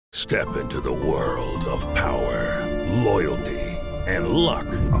Step into the world of power, loyalty, and luck.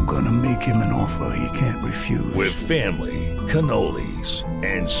 I'm gonna make him an offer he can't refuse. With family, cannolis,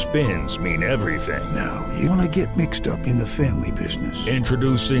 and spins mean everything. Now, you wanna get mixed up in the family business.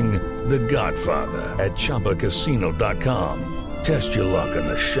 Introducing The Godfather at ChumbaCasino.com. Test your luck in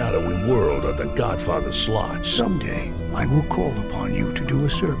the shadowy world of The Godfather slot. Someday, I will call upon you to do a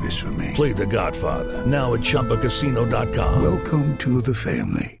service for me. Play The Godfather now at ChumbaCasino.com. Welcome to the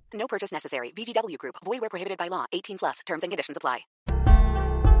family. No purchase necessary. VGW Group. Void where prohibited by law. 18 plus. Terms and conditions apply.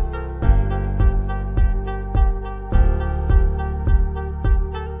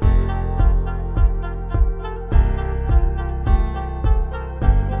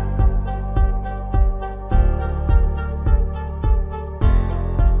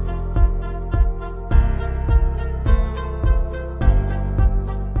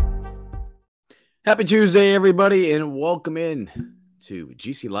 Happy Tuesday, everybody, and welcome in to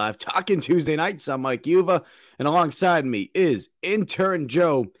GC Live Talking Tuesday Nights. I'm Mike Yuva, and alongside me is Intern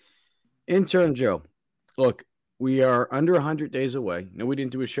Joe. Intern Joe, look, we are under 100 days away. No, we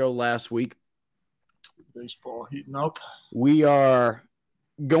didn't do a show last week. Baseball heating up. We are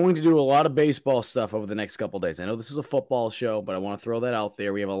going to do a lot of baseball stuff over the next couple of days. I know this is a football show, but I want to throw that out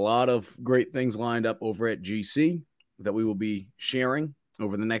there. We have a lot of great things lined up over at GC that we will be sharing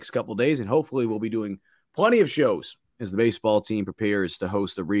over the next couple of days, and hopefully we'll be doing plenty of shows as the baseball team prepares to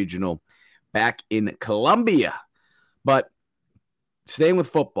host a regional back in Columbia. But staying with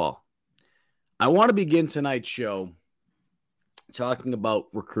football, I want to begin tonight's show talking about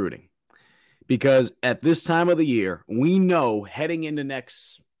recruiting, because at this time of the year, we know heading into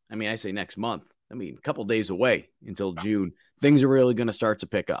next month, a couple days away until June, things are really going to start to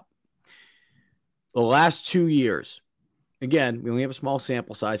pick up. The last 2 years, again, we only have a small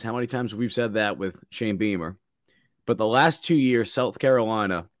sample size. How many times we've said that with Shane Beamer? But the last 2 years, South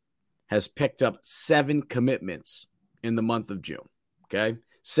Carolina has picked up 7 commitments in the month of June. Okay?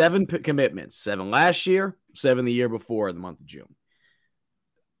 7 commitments. 7 last year, 7 the year before in the month of June.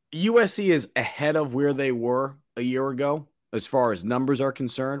 USC is ahead of where they were a year ago as far as numbers are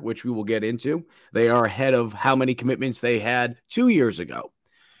concerned, which we will get into. They are ahead of how many commitments they had 2 years ago.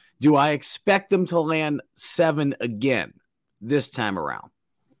 Do I expect them to land 7 again this time around?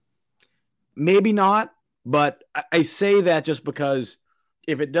 Maybe not, but I say that just because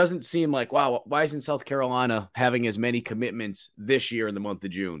if it doesn't seem like, wow, why isn't South Carolina having as many commitments this year in the month of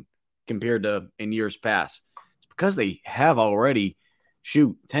June compared to in years past? It's because they have already,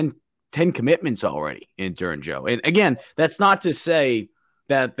 10 commitments already, Intern Joe. And again, that's not to say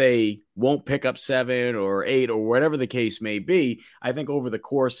that they won't pick up 7 or 8 or whatever the case may be. I think over the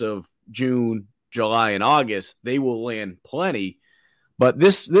course of June, July, and August, they will land plenty. But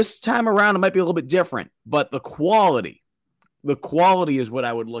this time around, it might be a little bit different. But the quality is what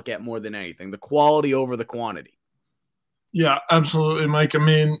I would look at more than anything. The quality over the quantity. Yeah, absolutely, Mike. I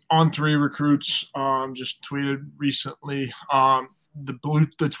mean, On3 Recruits just tweeted recently the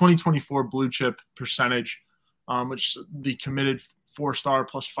 2024 blue chip percentage, which the committed 4-star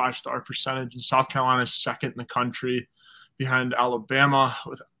plus 5-star percentage in South Carolina is second in the country behind Alabama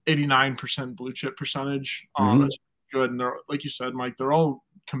with 89% blue chip percentage. That's good. And they're, like you said, Mike, they're all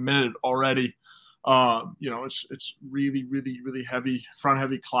committed already. It's really, really, really front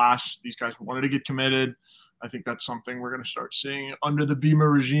heavy class. These guys wanted to get committed. I think that's something we're going to start seeing under the Beamer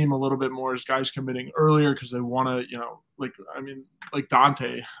regime a little bit more, as guys committing earlier because they want to, like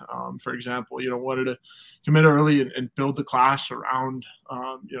Dante, for example, wanted to commit early and build the class around,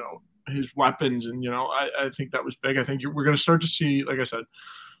 his weapons. And, I think that was big. I think we're going to start to see, like I said,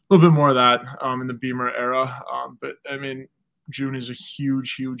 a little bit more of that in the Beamer era. But I mean, June is a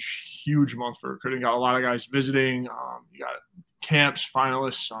huge, huge, huge month for recruiting. Got a lot of guys visiting. You got camps,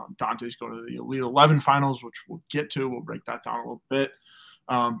 finalists. Dante's going to the Elite 11 finals, which we'll get to. We'll break that down a little bit.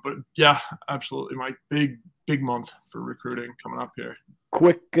 But yeah, absolutely, Mike. Big month for recruiting coming up here.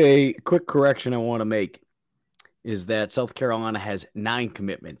 A quick correction I want to make is that South Carolina has 9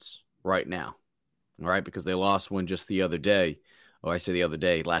 commitments right now. All right, because they lost one just the other day. Oh, I say the other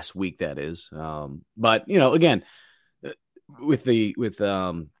day, last week, that is. But, again, with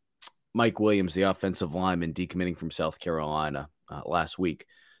Mike Williams, the offensive lineman, decommitting from South Carolina last week.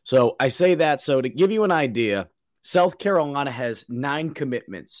 So I say that so to give you an idea, South Carolina has 9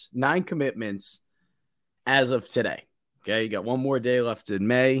 commitments as of today. Okay, you got one more day left in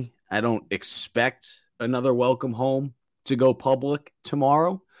May. I don't expect another welcome home to go public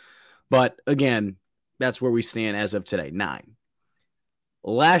tomorrow. But again, that's where we stand as of today, 9.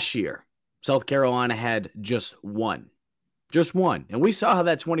 Last year, South Carolina had just one. And we saw how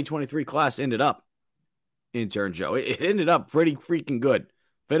that 2023 class ended up, Intern Joe. It ended up pretty freaking good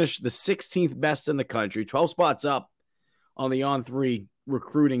finished the 16th best in the country, 12 spots up on the On3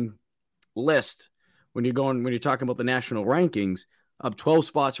 recruiting list. When you're talking about the national rankings, up 12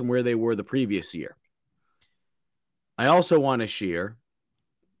 spots from where they were the previous year. I also want to share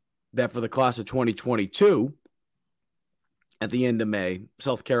that for the class of 2022, at the end of May,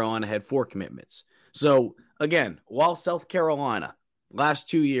 South Carolina had 4 commitments. So, again, while South Carolina, last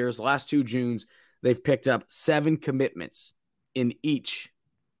 2 Junes, they've picked up 7 commitments in each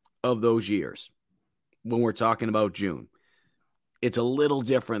of those years when we're talking about June. It's a little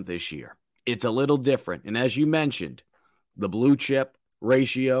different this year. It's a little different. And as you mentioned, the blue chip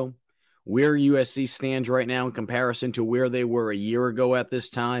ratio, where USC stands right now in comparison to where they were a year ago at this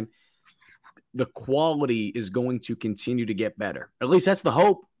time, the quality is going to continue to get better. At least that's the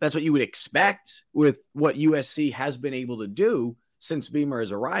hope. That's what you would expect with what USC has been able to do since Beamer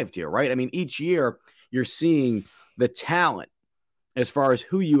has arrived here, right? I mean, each year you're seeing the talent as far as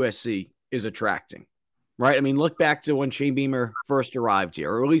who USC is attracting, right? I mean, look back to when Shane Beamer first arrived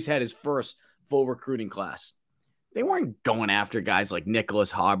here, or at least had his first full recruiting class. They weren't going after guys like Nicholas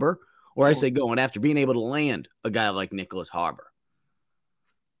Harbor, or I say going after being able to land a guy like Nicholas Harbor.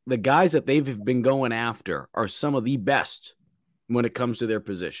 The guys that they've been going after are some of the best when it comes to their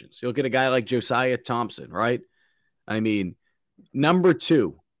positions. You look at a guy like Josiah Thompson, right? I mean, number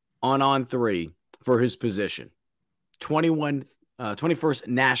 2 on 3 for his position. 21st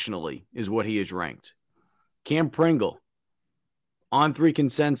nationally is what he is ranked. Cam Pringle, on 3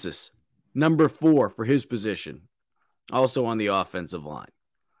 consensus, number 4 for his position, also on the offensive line.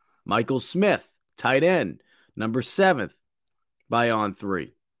 Michael Smith, tight end, number 7th by on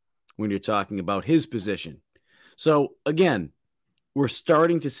 3 when you're talking about his position. So, again, we're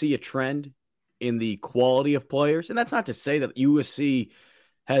starting to see a trend in the quality of players. And that's not to say that USC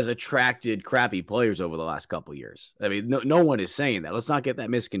has attracted crappy players over the last couple of years. I mean, no one is saying that. Let's not get that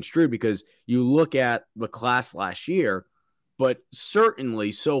misconstrued, because you look at the class last year, but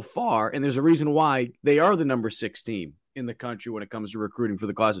certainly so far, and there's a reason why they are the number 6 team in the country when it comes to recruiting for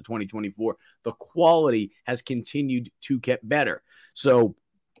the class of 2024, the quality has continued to get better. So,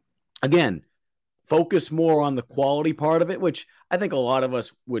 again, focus more on the quality part of it, which I think a lot of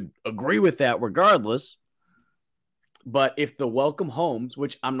us would agree with that regardless. But if the welcome homes,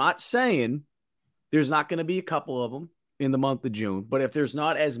 which I'm not saying there's not going to be a couple of them in the month of June, but if there's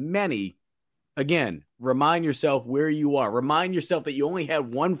not as many, again, remind yourself where you are. Remind yourself that you only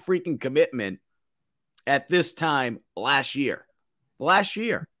had 1 freaking commitment at this time last year,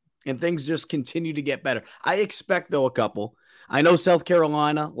 and things just continue to get better. I expect, though, a couple. I know South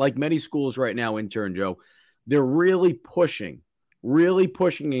Carolina, like many schools right now, intern Joe, they're really pushing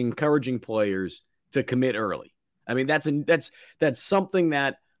and encouraging players to commit early. I mean, that's something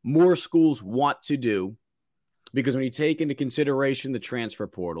that more schools want to do, because when you take into consideration the transfer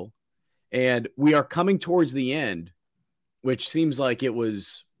portal, and we are coming towards the end, which seems like it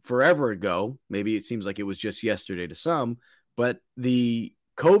was forever ago. Maybe it seems like it was just yesterday to some, but the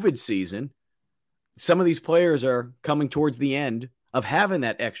COVID season, some of these players are coming towards the end of having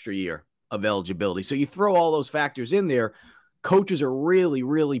that extra year of eligibility. So you throw all those factors in there. Coaches are really,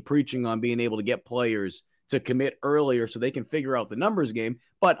 really preaching on being able to get players to commit earlier so they can figure out the numbers game.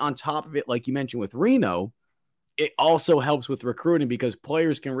 But on top of it, like you mentioned with Reno, it also helps with recruiting, because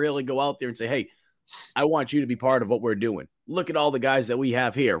players can really go out there and say, hey, I want you to be part of what we're doing. Look at all the guys that we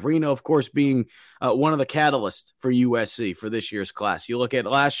have here. Reno, of course, being one of the catalysts for USC for this year's class. You look at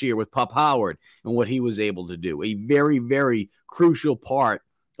last year with Pup Howard and what he was able to do. A very, very crucial part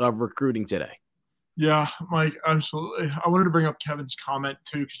of recruiting today. Yeah, Mike, absolutely. I wanted to bring up Kevin's comment,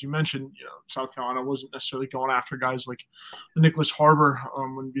 too, because you mentioned, South Carolina wasn't necessarily going after guys like Nicholas Harbor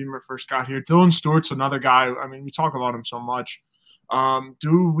when Beamer first got here. Dylan Stewart's another guy. I mean, we talk about him so much.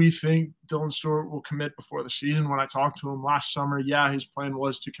 Do we think Dylan Stewart will commit before the season? When I talked to him last summer, yeah, his plan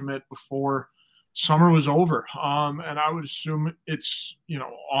was to commit before summer was over. And I would assume it's,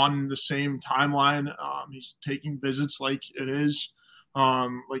 on the same timeline. He's taking visits like it is.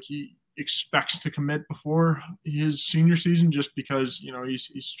 Like he expects to commit before his senior season, just because,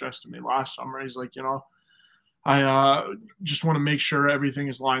 he stressed to me last summer. He's like, I just want to make sure everything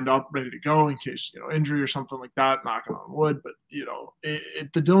is lined up, ready to go in case, injury or something like that, knocking on wood. But,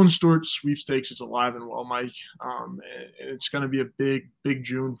 the Dylan Stewart sweepstakes is alive and well, Mike. And it's going to be a big, big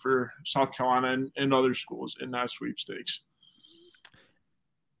June for South Carolina and other schools in that sweepstakes.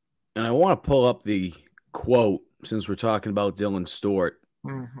 And I want to pull up the quote, since we're talking about Dylan Stewart.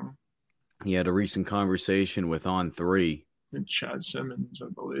 Mm-hmm. He had a recent conversation with On3. And Chad Simmons, I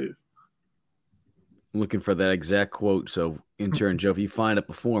believe. Looking for that exact quote. So, intern Joe, if you find it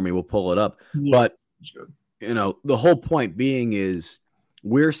before me, we'll pull it up. Yeah, but, the whole point being is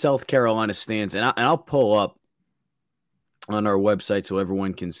where South Carolina stands, and I'll pull up on our website so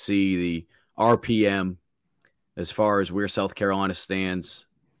everyone can see the RPM as far as where South Carolina stands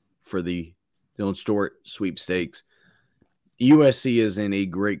for the Dylan Stewart sweepstakes. USC is in a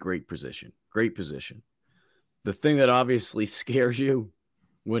great position. Great position. The thing that obviously scares you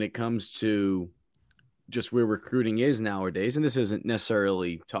when it comes to just where recruiting is nowadays, and this isn't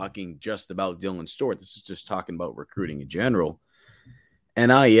necessarily talking just about Dylan Stewart, this is just talking about recruiting in general.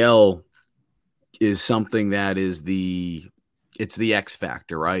 NIL is something that is it's the X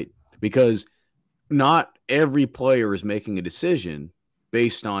factor, right? Because not every player is making a decision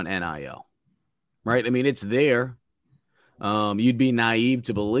based on NIL, right? I mean, it's there. You'd be naive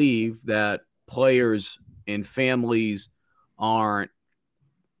to believe that players and families aren't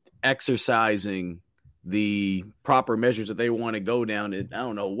exercising the proper measures that they want to go down. I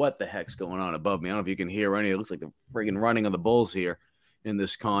don't know what the heck's going on above me. I don't know if you can hear any. It looks like the friggin' running of the bulls here in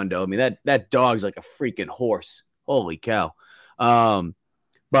this condo. I mean, that dog's like a freaking horse. Holy cow.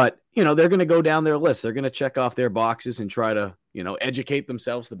 But, they're going to go down their list. They're going to check off their boxes and try to, educate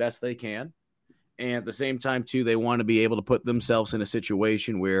themselves the best they can. And at the same time, too, they want to be able to put themselves in a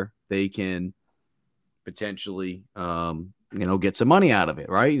situation where they can potentially, get some money out of it,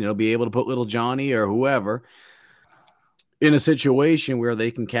 right? Be able to put little Johnny or whoever in a situation where they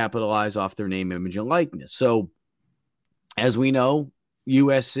can capitalize off their name, image, and likeness. So, as we know,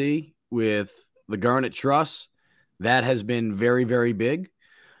 USC with the Garnet Trust, that has been very, very big.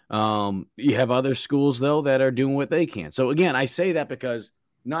 You have other schools, though, that are doing what they can. So, again, I say that because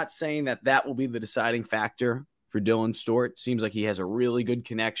not saying that will be the deciding factor for Dylan Stewart. Seems like he has a really good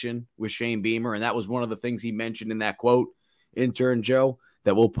connection with Shane Beamer, and that was one of the things he mentioned in that quote, intern Joe,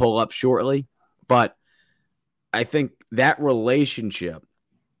 that we'll pull up shortly. But I think that relationship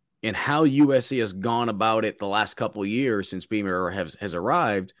and how USC has gone about it the last couple of years since Beamer has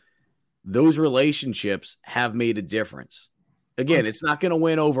arrived, those relationships have made a difference. Again, it's not going to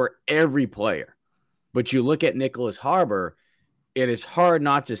win over every player, but you look at Nicholas Harbor, it is hard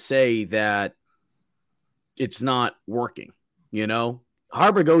not to say that it's not working.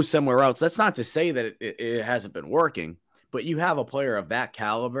 Harbor goes somewhere else. That's not to say that it hasn't been working, but you have a player of that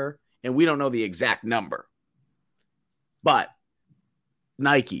caliber, and we don't know the exact number. But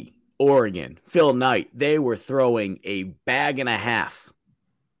Nike, Oregon, Phil Knight, they were throwing a bag and a half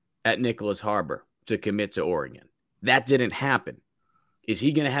at Nicholas Harbor to commit to Oregon. That didn't happen. Is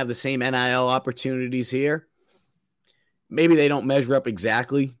he going to have the same NIL opportunities here? Maybe they don't measure up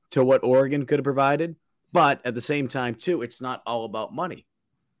exactly to what Oregon could have provided, but at the same time, too, it's not all about money.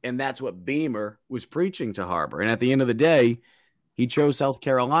 And that's what Beamer was preaching to Harbor. And at the end of the day, he chose South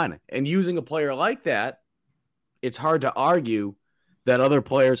Carolina. And using a player like that, it's hard to argue that other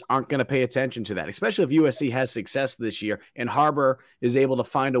players aren't going to pay attention to that, especially if USC has success this year and Harbor is able to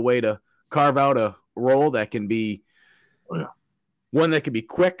find a way to carve out a role that can be one that can be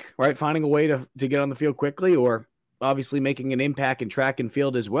quick, right? Finding a way to get on the field quickly, or obviously making an impact in track and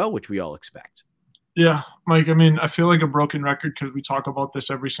field as well, which we all expect. Yeah, Mike, I mean, I feel like a broken record because we talk about this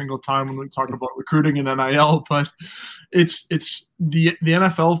every single time when we talk about recruiting and NIL, but it's the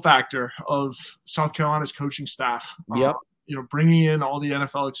NFL factor of South Carolina's coaching staff. Yep. Bringing in all the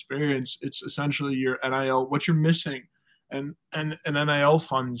NFL experience, it's essentially your NIL, what you're missing, and NIL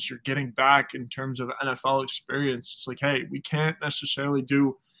funds you're getting back in terms of NFL experience. It's like, hey, we can't necessarily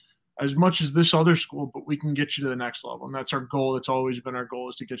do as much as this other school, but we can get you to the next level. And that's our goal. It's always been our goal,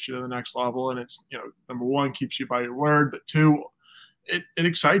 is to get you to the next level. And it's, number one, keeps you by your word, but two, it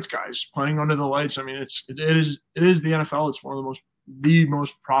excites guys playing under the lights. I mean, it is the NFL. It's one of the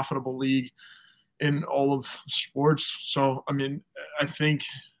most profitable league in all of sports. So, I mean,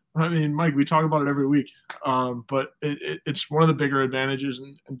 Mike, we talk about it every week, but it's one of the bigger advantages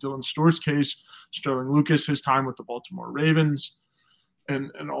in Dylan Stewart's case. Sterling Lucas, his time with the Baltimore Ravens,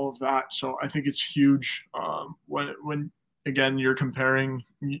 and all of that. So I think it's huge when again you're comparing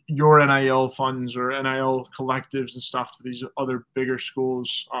your NIL funds or NIL collectives and stuff to these other bigger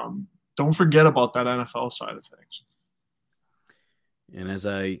schools. Don't forget about that NFL side of things. And as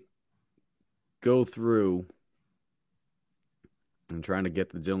I go through and trying to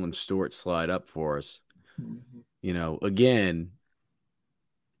get the Dylan Stewart slide up for us, again,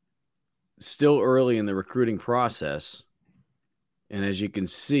 still early in the recruiting process. And as you can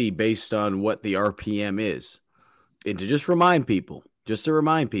see, based on what the RPM is, and to remind people,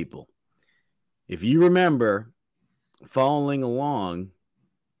 if you remember following along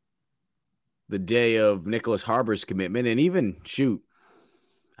the day of Nicholas Harbor's commitment, and even,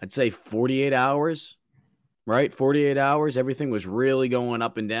 I'd say 48 hours, right? 48 hours, everything was really going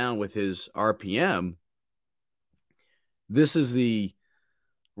up and down with his RPM. This is the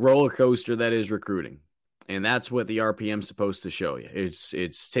roller coaster that is recruiting. And that's what the RPM is supposed to show you.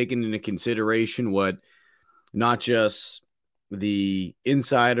 It's taken into consideration what not just the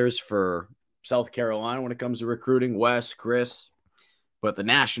insiders for South Carolina when it comes to recruiting, Wes, Chris, but the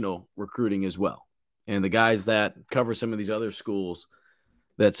national recruiting as well. And the guys that cover some of these other schools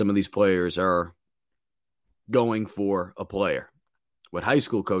that some of these players are going for a player. What high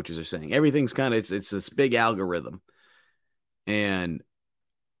school coaches are saying. Everything's kind of, it's this big algorithm. And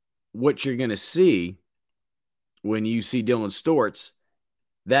what you're going to see when you see Dylan Stortz,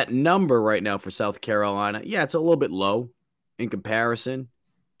 that number right now for South Carolina, yeah, it's a little bit low in comparison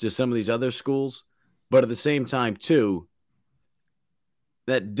to some of these other schools. But at the same time, too,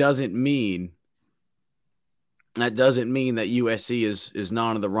 that doesn't mean that USC is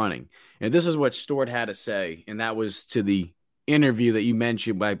not in the running. And this is what Stort had to say, and that was to the interview that you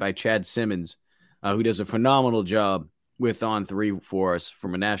mentioned by Chad Simmons, who does a phenomenal job with On3 for us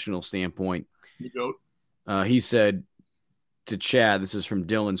from a national standpoint. He said to Chad, this is from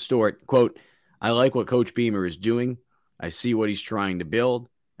Dylan Stort, quote, "I like what Coach Beamer is doing. I see what he's trying to build,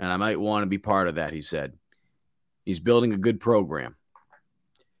 and I might want to be part of that," he said. He's building a good program.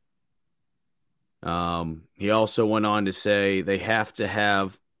 He also went on to say they have to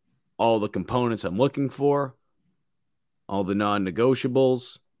have all the components I'm looking for, all the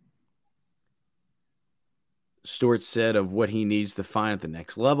non-negotiables. Stort said of what he needs to find at the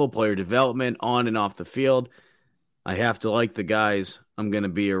next level, player development on and off the field. I have to like the guys I'm going to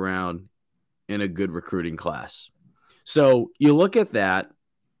be around in a good recruiting class. So you look at that,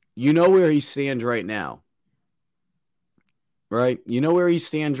 you know where he stands right now, right? You know where he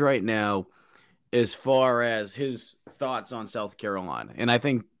stands right now as far as his thoughts on South Carolina. And I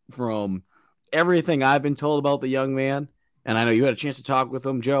think from everything I've been told about the young man, and I know you had a chance to talk with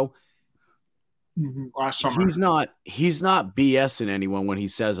him, Joe, last summer, he's not BSing anyone when he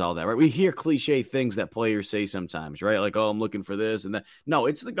says all that, right? We hear cliche things that players say sometimes, right? Like, oh, I'm looking for this and that. No,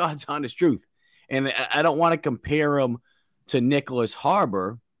 it's the God's honest truth. And I don't want to compare him to Nicholas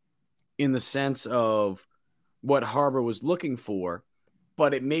Harbor in the sense of what Harbor was looking for,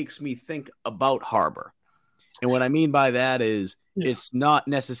 but it makes me think about Harbor. And what I mean by that is it's not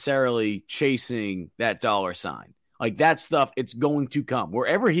necessarily chasing that dollar sign. Like that stuff, it's going to come.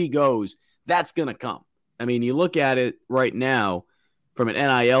 Wherever he goes, that's going to come. I mean, you look at it right now from an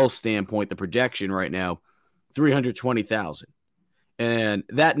NIL standpoint, the projection right now, 320,000. And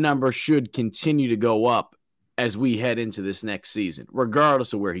that number should continue to go up as we head into this next season,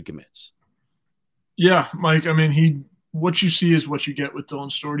 regardless of where he commits. Yeah, Mike, I mean, what you see is what you get with Dylan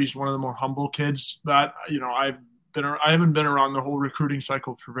Stort. He's one of the more humble kids that, I haven't been around the whole recruiting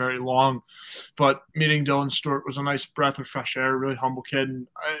cycle for very long, but meeting Dylan Stort was a nice breath of fresh air, really humble kid. And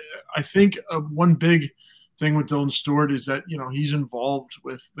I think one big thing with Dylan Stort is that, he's involved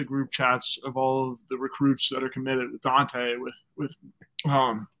with the group chats of all of the recruits that are committed with Dante, with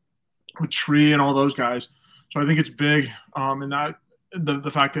Tree and all those guys. So I think it's big. And that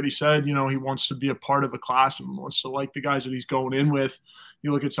the fact that he said, he wants to be a part of a class and wants to like the guys that he's going in with.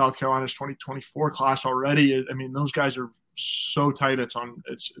 You look at South Carolina's 2024 class already. I mean, those guys are so tight. It's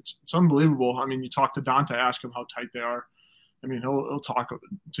unbelievable. I mean, you talk to Dante, ask him how tight they are. I mean, he'll talk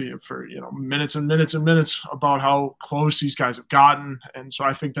to you for, minutes and minutes and minutes about how close these guys have gotten. And so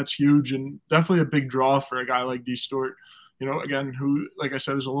I think that's huge and definitely a big draw for a guy like D Stort, again, who, like I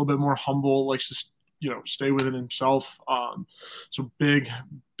said, is a little bit more humble, likes to, stay within himself. So big,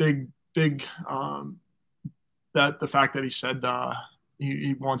 that the fact that he said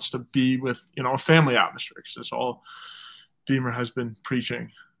he wants to be with, a family atmosphere, because that's all Beamer has been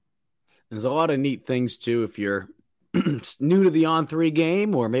preaching. There's a lot of neat things too. If you're new to the On3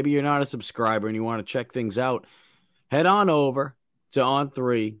 game, or maybe you're not a subscriber and you want to check things out, head on over to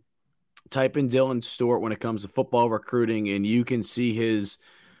On3, type in Dylan Stort when it comes to football recruiting, and you can see his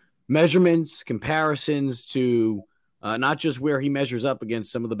measurements, comparisons to not just where he measures up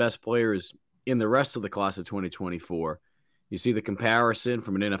against some of the best players in the rest of the class of 2024. You see the comparison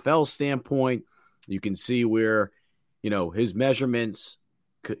from an NFL standpoint. You can see where, his measurements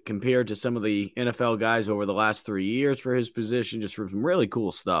compared to some of the NFL guys over the last 3 years for his position, just from some really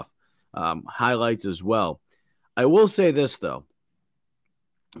cool stuff. Highlights as well. I will say this, though.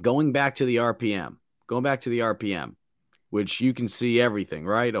 Going back to the RPM, which you can see everything,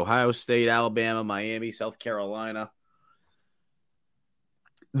 right? Ohio State, Alabama, Miami, South Carolina.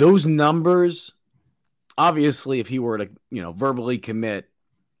 Those numbers, obviously, if he were to, verbally commit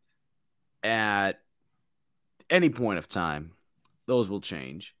at any point of time, those will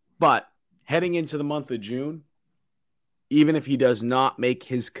change. But heading into the month of June, even if he does not make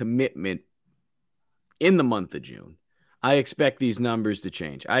his commitment in the month of June, I expect these numbers to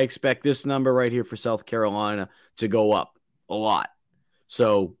change. I expect this number right here for South Carolina to go up a lot.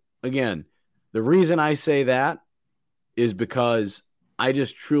 So, again, the reason I say that is because I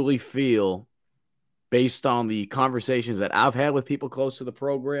just truly feel, based on the conversations that I've had with people close to the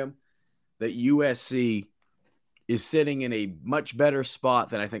program, that USC is sitting in a much better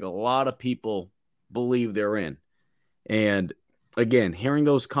spot than I think a lot of people believe they're in. And, again, hearing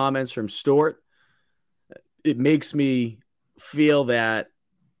those comments from Stewart, it makes me feel that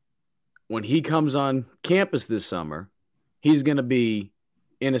when he comes on campus this summer, he's going to be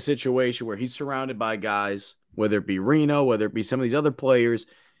in a situation where he's surrounded by guys, whether it be Reno, whether it be some of these other players,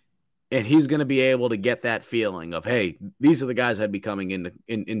 and he's going to be able to get that feeling of, hey, these are the guys I'd be coming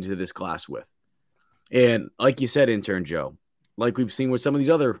into this class with. And like you said, Intern Joe, like we've seen with some of these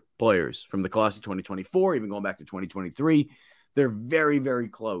other players from the class of 2024, even going back to 2023, they're very, very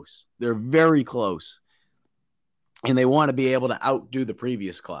close. They're very close. And they want to be able to outdo the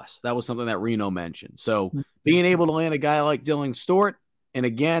previous class. That was something that Reno mentioned. So being able to land a guy like Dylan Stewart, and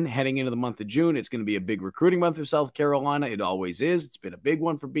again, heading into the month of June, it's going to be a big recruiting month for South Carolina. It always is. It's been a big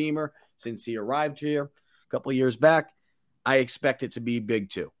one for Beamer since he arrived here a couple of years back. I expect it to be big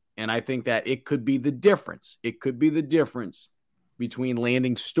too. And I think that it could be the difference. It could be the difference between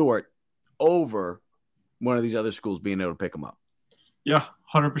landing Stewart over one of these other schools being able to pick him up. Yeah,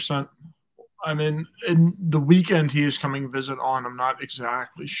 100%. I mean, in the weekend he is coming visit on, I'm not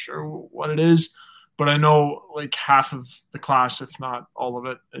exactly sure what it is, but I know like half of the class, if not all of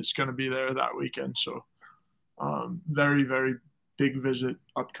it, is going to be there that weekend. So very, very big visit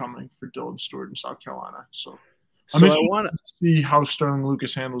upcoming for Dylan Stewart in South Carolina. So I want to see how Sterling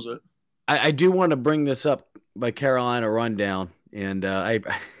Lucas handles it. I do want to bring this up by Carolina rundown, and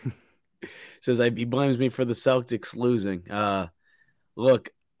says he blames me for the Celtics losing. Look,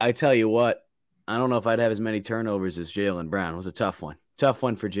 I tell you what, I don't know if I'd have as many turnovers as Jaylen Brown. It was a tough one. Tough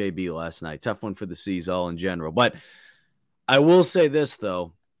one for JB last night. Tough one for the C's all in general. But I will say this,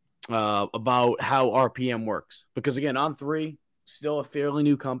 though, about how RPM works. Because, again, On3, still a fairly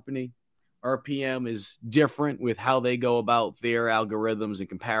new company. RPM is different with how they go about their algorithms in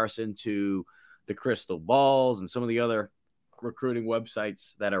comparison to the Crystal Balls and some of the other recruiting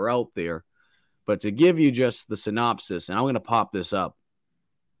websites that are out there. But to give you just the synopsis, and I'm going to pop this up,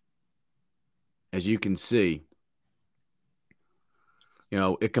 as you can see,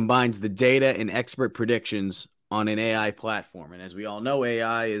 it combines the data and expert predictions on an AI platform. And as we all know,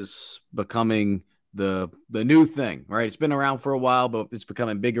 AI is becoming the new thing, right? It's been around for a while, but it's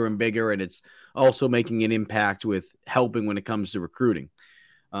becoming bigger and bigger, and it's also making an impact with helping when it comes to recruiting.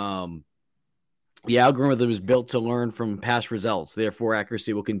 The algorithm is built to learn from past results. Therefore,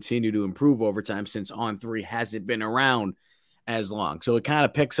 accuracy will continue to improve over time since On3 hasn't been around as long. So it kind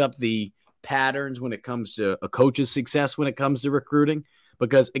of picks up the patterns when it comes to a coach's success when it comes to recruiting.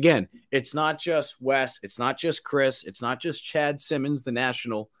 Because, again, it's not just Wes, it's not just Chris, it's not just Chad Simmons, the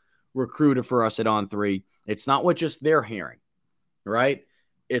national recruiter for us at On3. It's not what just they're hearing, right?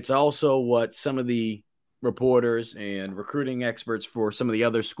 It's also what some of the reporters and recruiting experts for some of the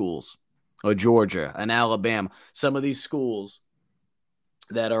other schools, Georgia and Alabama, some of these schools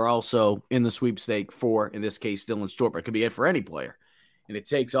that are also in the sweepstake for, in this case, Dylan Stewart, but it could be it for any player. And it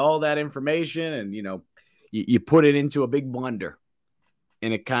takes all that information and, you put it into a big blender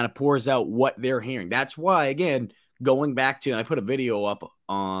and it kind of pours out what they're hearing. That's why, again, going back to, I put a video up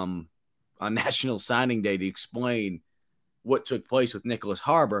on National Signing Day to explain what took place with Nicholas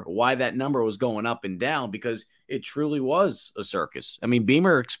Harbor, why that number was going up and down, because it truly was a circus. I mean,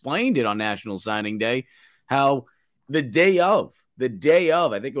 Beamer explained it on National Signing Day, how the day of, I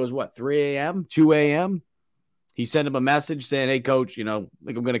think it was 3 a.m., 2 a.m., he sent him a message saying, hey, coach, I think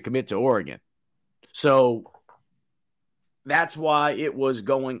I'm going to commit to Oregon. So that's why it was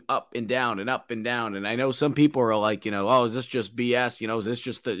going up and down and up and down. And I know some people are like, is this just BS? Is this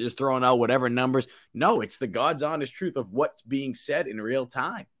just throwing out whatever numbers? No, it's the God's honest truth of what's being said in real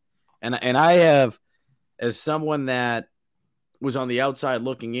time. And I have, as someone that was on the outside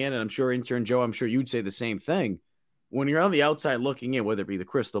looking in, and I'm sure Intern Joe, I'm sure you'd say the same thing. When you're on the outside looking in, whether it be the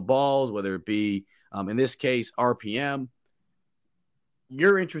Crystal Balls, whether it be, in this case, RPM,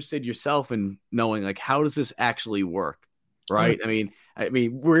 you're interested yourself in knowing, like, how does this actually work, right? Mm-hmm. I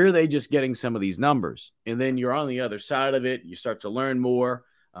mean, where are they just getting some of these numbers? And then you're on the other side of it. You start to learn more.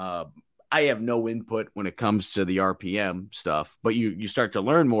 I have no input when it comes to the RPM stuff, but you start to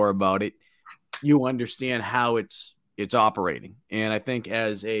learn more about it. You understand how it's operating. And I think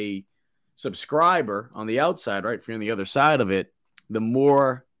as a subscriber on the outside, right, if you're on the other side of it, the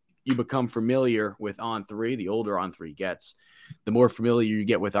more you become familiar with On3, the older On3 gets, the more familiar you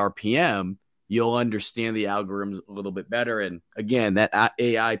get with RPM, you'll understand the algorithms a little bit better. And again, that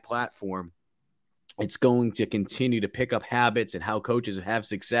AI platform, it's going to continue to pick up habits and how coaches have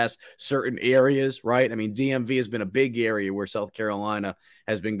success, certain areas, right? I mean, DMV has been a big area where South Carolina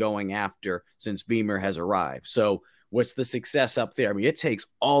has been going after since Beamer has arrived. So what's the success up there? I mean, it takes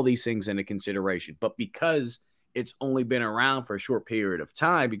all these things into consideration, but because it's only been around for a short period of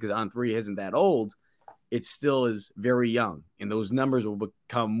time, because On3 isn't that old, it still is very young, and those numbers will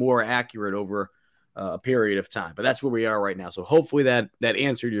become more accurate over a period of time. But that's where we are right now. So hopefully that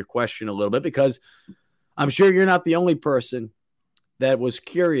answered your question a little bit, because I'm sure you're not the only person that was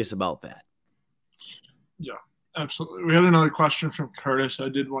curious about that. Yeah, absolutely. We had another question from Curtis I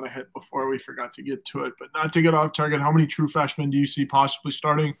did want to hit before we forgot to get to it, but not to get off target. How many true freshmen do you see possibly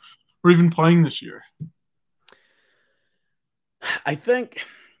starting or even playing this year? I think,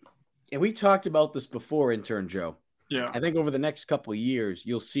 and we talked about this before, intern Joe. Yeah. I think over the next couple of years,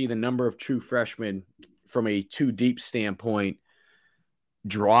 you'll see the number of true freshmen from a too deep standpoint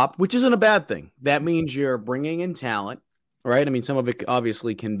drop, which isn't a bad thing. That means you're bringing in talent, right? I mean, some of it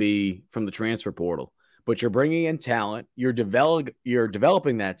obviously can be from the transfer portal, but you're bringing in talent, you're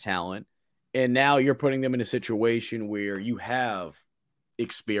developing that talent, and now you're putting them in a situation where you have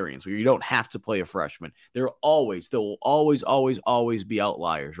experience, where you don't have to play a freshman. There will always be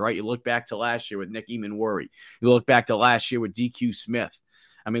outliers, right? You look back to last year with Nick Eamon-Worry. You look back to last year with DQ Smith.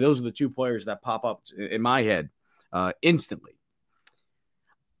 I mean, those are the two players that pop up in my head instantly.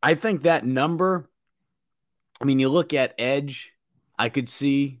 I think that number, I mean, you look at edge, I could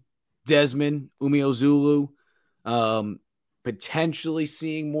see Desmond Umeozulu potentially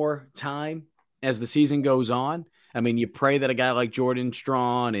seeing more time as the season goes on. I mean, you pray that a guy like Jordan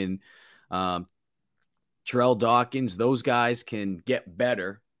Strawn and Terrell Dawkins, those guys can get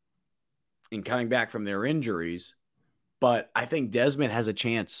better in coming back from their injuries. But I think Desmond has a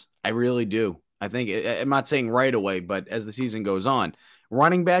chance. I really do. I think, I'm not saying right away, but as the season goes on.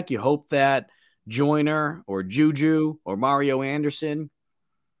 Running back, you hope that Joyner or Juju or Mario Anderson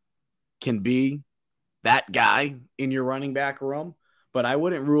can be that guy in your running back room. But I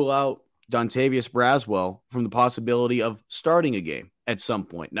wouldn't rule out Dontavius Braswell from the possibility of starting a game at some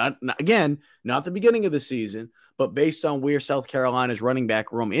point. Not the beginning of the season, but based on where South Carolina's running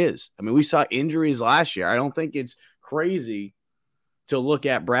back room is. I mean, we saw injuries last year. I don't think it's crazy to look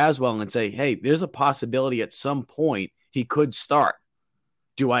at Braswell and say, hey, there's a possibility at some point he could start.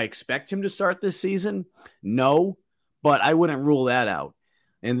 Do I expect him to start this season? No, but I wouldn't rule that out.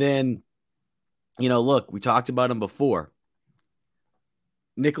 And then, look, we talked about him before.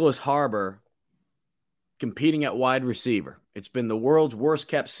 Nicholas Harbor competing at wide receiver. It's been the world's worst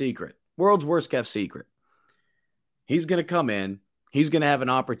kept secret. He's going to come in. He's going to have an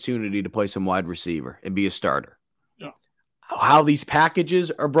opportunity to play some wide receiver and be a starter. Yeah. How these packages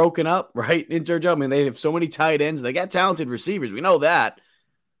are broken up, right? In terms of, I mean, they have so many tight ends. They got talented receivers. We know that.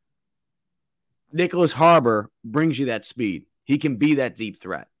 Nicholas Harbor brings you that speed. He can be that deep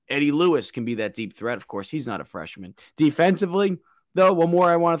threat. Eddie Lewis can be that deep threat. Of course, he's not a freshman. Defensively, though, one more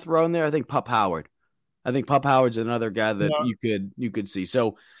I want to throw in there. I think Pup Howard. I think Pup Howard's another guy that you could see.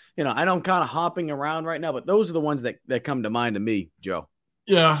 So, I know I'm kind of hopping around right now, but those are the ones that come to mind to me, Joe.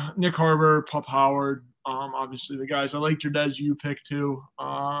 Yeah, Nick Harbor, Pup Howard. Obviously the guys. I like Jardez you pick too.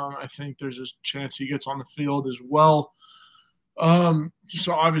 I think there's a chance he gets on the field as well.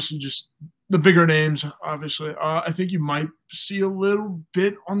 So obviously just the bigger names, obviously. I think you might see a little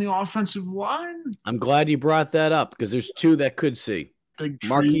bit on the offensive line. I'm glad you brought that up because there's two that could see. Big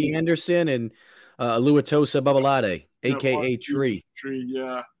Marquis Anderson and Luatosa Babalade, a.k.a. Tree. Tree,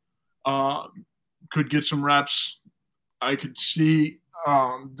 yeah. Could get some reps. I could see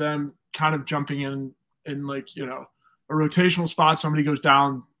them kind of jumping in like, a rotational spot. Somebody goes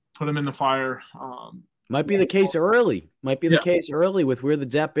down, put them in the fire. Might be the case early. The case early with where the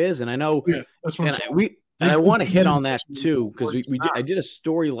depth is. And I know, that's what I'm saying. I want to hit on that too, because I did a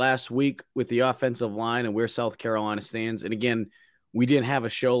story last week with the offensive line and where South Carolina stands. And again, we didn't have a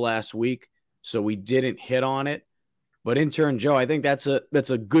show last week, so we didn't hit on it. But intern Joe, I think that's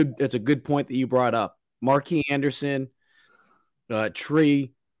a good point that you brought up. Marquis Anderson,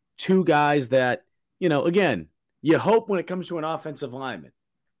 Tree, two guys that, again, you hope when it comes to an offensive lineman,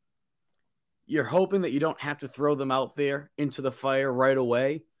 you're hoping that you don't have to throw them out there into the fire right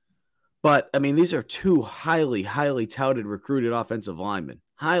away. But, I mean, these are two highly, highly touted recruited offensive linemen.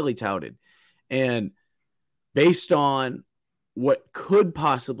 Highly touted. And based on what could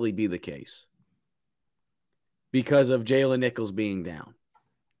possibly be the case because of Jalen Nichols being down,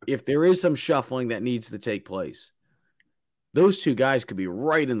 if there is some shuffling that needs to take place, those two guys could be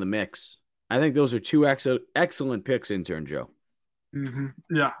right in the mix. I think those are two excellent picks, intern Joe. Mm-hmm.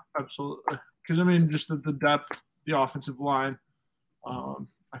 Yeah, absolutely. Because, I mean, just the depth, the offensive line,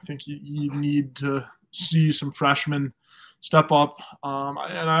 I think you need to see some freshmen step up.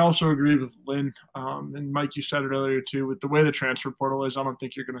 And I also agree with Lynn. And Mike, you said it earlier too, with the way the transfer portal is, I don't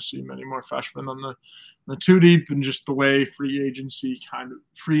think you're going to see many more freshmen on the two deep, and just the way free agency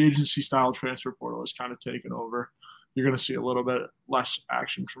style transfer portal is kind of taken over. You're going to see a little bit less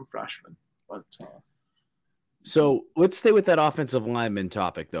action from freshmen. But so let's stay with that offensive lineman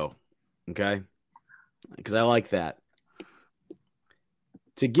topic though. Okay. Because I like that.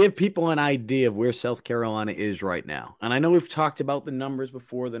 To give people an idea of where South Carolina is right now. And I know we've talked about the numbers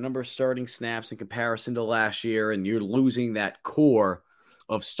before, the number of starting snaps in comparison to last year, and you're losing that core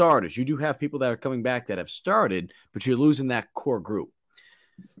of starters. You do have people that are coming back that have started, but you're losing that core group.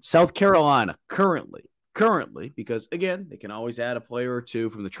 South Carolina currently, because again, they can always add a player or two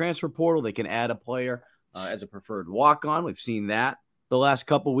from the transfer portal. They can add a player as a preferred walk-on. We've seen that the last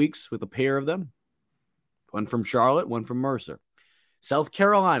couple weeks with a pair of them. One from Charlotte, one from Mercer. South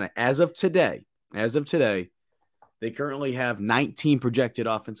Carolina, as of today, they currently have 19 projected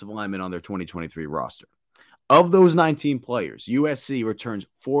offensive linemen on their 2023 roster. Of those 19 players, USC returns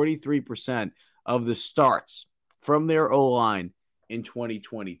 43% of the starts from their O-line in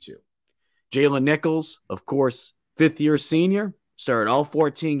 2022. Jalen Nichols, of course, fifth-year senior, started all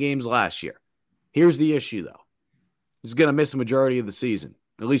 14 games last year. Here's the issue, though. He's going to miss a majority of the season,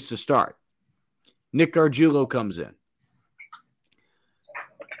 at least to start. Nick Gargiulo comes in.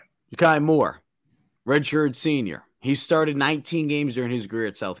 Ja'Kai Moore, redshirt senior. He started 19 games during his career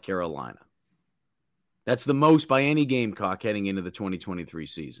at South Carolina. That's the most by any Gamecock heading into the 2023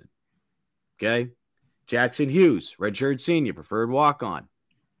 season. Okay? Jackson Hughes, redshirt senior, preferred walk-on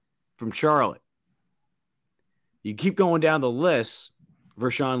from Charlotte. You keep going down the list.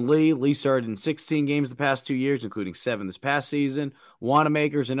 Vershawn Lee started in 16 games the past 2 years, including 7 this past season.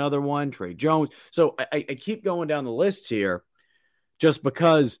 Wanamaker's another one. Trey Jones. So I keep going down the list here just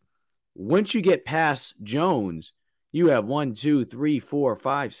because once you get past Jones, you have 1, 2, 3, 4,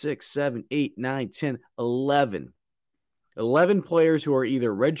 5, 6, 7, 8, 9, 10, 11. 11 players who are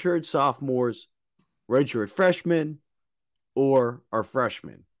either redshirt sophomores, redshirt freshmen, or are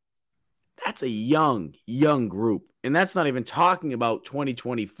freshmen. That's a young group. And that's not even talking about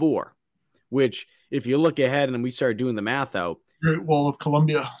 2024, which if you look ahead and we start doing the math out. Great Wall of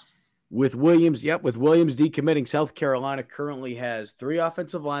Columbia. With Williams decommitting, South Carolina currently has 3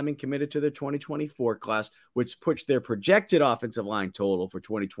 offensive linemen committed to their 2024 class, which puts their projected offensive line total for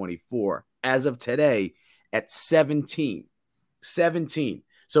 2024 as of today at 17. 17.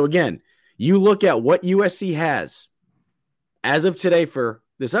 So again, you look at what USC has as of today for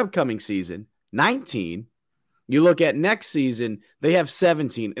this upcoming season, 19. You look at next season, they have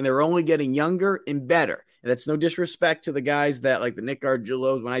 17, and they're only getting younger and better. And that's no disrespect to the guys that like the Nick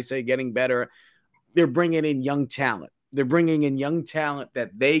Gargiulos. When I say getting better, they're bringing in young talent. They're bringing in young talent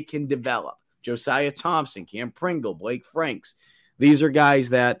that they can develop. Josiah Thompson, Cam Pringle, Blake Franks. These are guys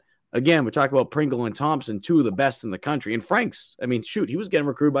that, again, we're talking about Pringle and Thompson, 2 of the best in the country. And Franks, I mean, shoot, he was getting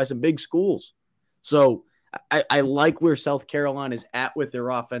recruited by some big schools. So I like where South Carolina is at with their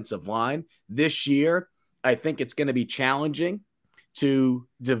offensive line. This year, I think it's going to be challenging to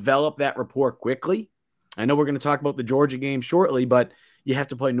develop that rapport quickly. I know we're going to talk about the Georgia game shortly, but you have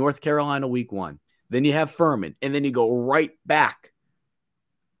to play North Carolina week 1. Then you have Furman, and then you go right back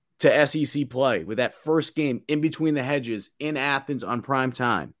to SEC play with that first game in between the hedges in Athens on prime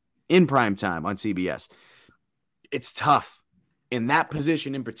time on CBS. It's tough. In that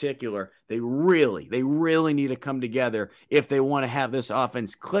position in particular, they really need to come together if they want to have this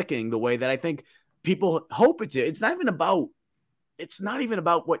offense clicking the way that I think people hope it to. It's not even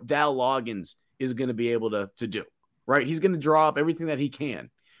about what Dal Loggins is going to be able to do, right? He's going to draw up everything that he can.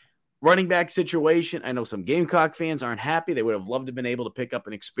 Running back situation, I know some Gamecock fans aren't happy. They would have loved to have been able to pick up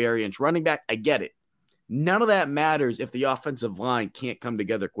an experienced running back. I get it. None of that matters if the offensive line can't come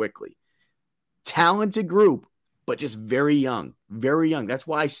together quickly. Talented group, but just very young, very young. That's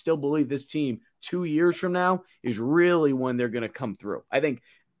why I still believe this team 2 years from now is really when they're going to come through. I think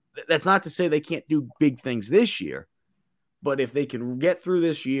that's not to say they can't do big things this year, but if they can get through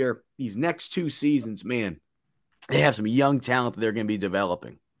this year, these next 2 seasons, man, they have some young talent that they're going to be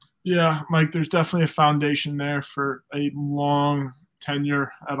developing. Yeah, Mike, there's definitely a foundation there for a long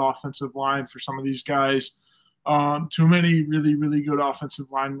tenure at offensive line for some of these guys. Too many really, really good offensive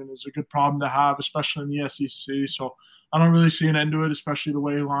linemen is a good problem to have, especially in the SEC. So I don't really see an end to it, especially the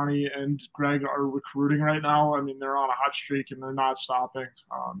way Lonnie and Greg are recruiting right now. I mean, they're on a hot streak and they're not stopping.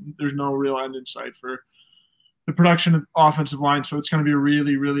 There's no real end in sight for the production of offensive line. So it's going to be a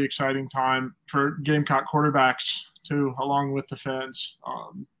really, really exciting time for Gamecock quarterbacks too, along with the fans.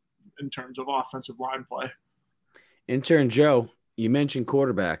 in terms of offensive line play. Intern Joe, you mentioned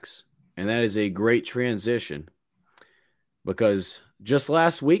quarterbacks, and that is a great transition because just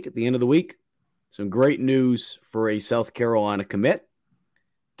last week, at the end of the week, some great news for a South Carolina commit.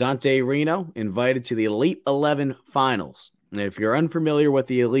 Dante Reno invited to the Elite 11 Finals. And if you're unfamiliar what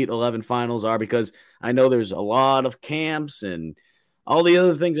the Elite 11 Finals are, because I know there's a lot of camps and all the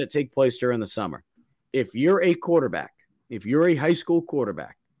other things that take place during the summer. If you're a quarterback, if you're a high school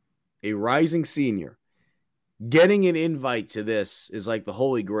quarterback, a rising senior, getting an invite to this is like the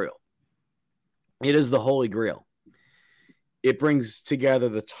Holy Grail. It is the Holy Grail. It brings together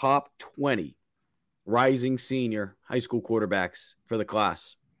the top 20 rising senior high school quarterbacks for the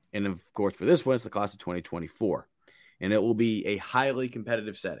class. And, of course, for this one, it's the class of 2024. And it will be a highly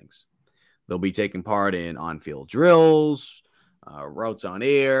competitive settings. They'll be taking part in on-field drills, routes on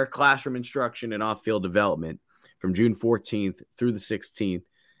air, classroom instruction, and off-field development from June 14th through the 16th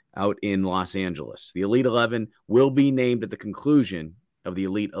out in Los Angeles. The Elite 11 will be named at the conclusion of the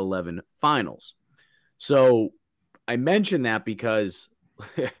Elite 11 Finals. So I mention that because,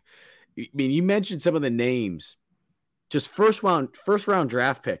 I mean, you mentioned some of the names, just first round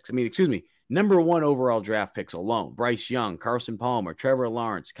draft picks. Number 1 overall draft picks alone. Bryce Young, Carson Palmer, Trevor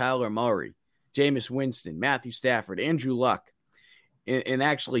Lawrence, Kyler Murray, Jameis Winston, Matthew Stafford, Andrew Luck. And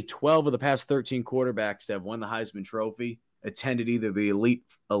actually 12 of the past 13 quarterbacks that have won the Heisman Trophy attended either the Elite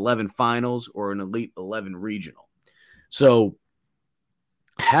 11 Finals or an Elite 11 Regional. So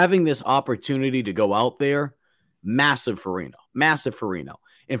having this opportunity to go out there, massive for Reno.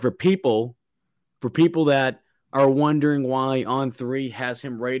 And for people that are wondering why On3 has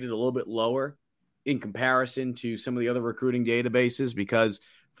him rated a little bit lower in comparison to some of the other recruiting databases, because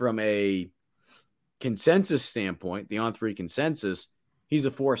from a consensus standpoint, the On3 consensus, he's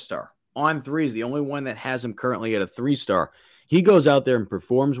a 4-star. On3 is the only one that has him currently at a 3-star. He goes out there and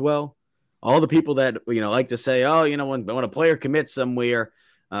performs well. All the people that like to say, when a player commits somewhere,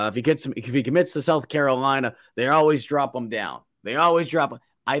 if he commits to South Carolina, they always drop him down.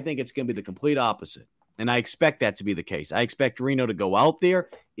 I think it's going to be the complete opposite, and I expect that to be the case. I expect Reno to go out there.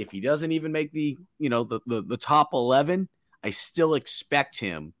 If he doesn't even make the top 11, I still expect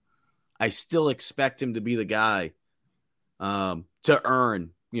him to be the guy to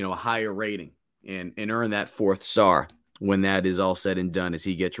earn a higher rating and earn that 4th star when that is all said and done, as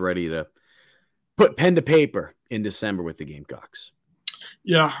he gets ready to put pen to paper in December with the Gamecocks.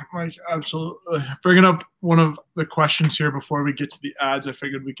 Yeah, Mike, absolutely. Bringing up one of the questions here before we get to the ads, I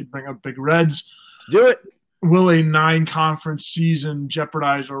figured we could bring up Big Reds. Let's do it. Will a 9-conference season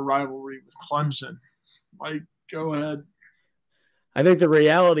jeopardize our rivalry with Clemson? Mike, go ahead. I think the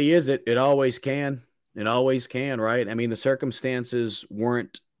reality is it always can. It always can, right? I mean, the circumstances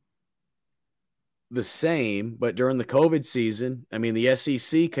weren't the same, but during the COVID season, I mean, the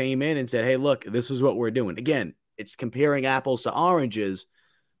SEC came in and said, hey, look, this is what we're doing. Again, it's comparing apples to oranges,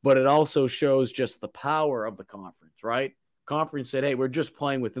 but it also shows just the power of the conference, right? Conference said, hey, we're just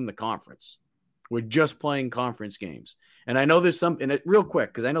playing within the conference. We're just playing conference games. And I know there's real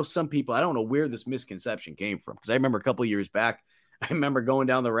quick, because I know some people, I don't know where this misconception came from, because I remember a couple of years back, I remember going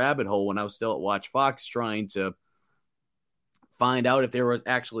down the rabbit hole when I was still at Watch Fox trying to find out if there was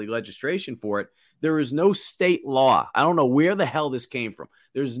actually legislation for it. There is no state law. I don't know where the hell this came from.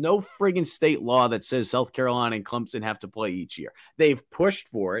 There's no friggin' state law that says South Carolina and Clemson have to play each year. They've pushed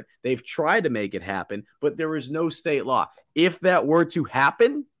for it. They've tried to make it happen, but there is no state law. If that were to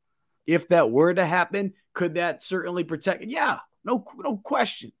happen, could that certainly protect it? Yeah, no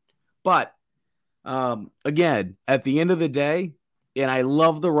question. But again, at the end of the day, and I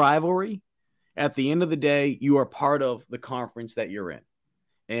love the rivalry, at the end of the day, you are part of the conference that you're in.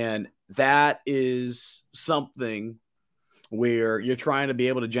 And that is something where you're trying to be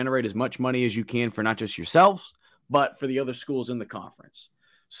able to generate as much money as you can for not just yourselves, but for the other schools in the conference.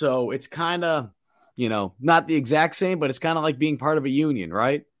 So it's kind of, not the exact same, but it's kind of like being part of a union,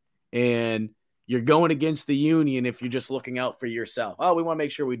 right? And you're going against the union if you're just looking out for yourself. Oh, we want to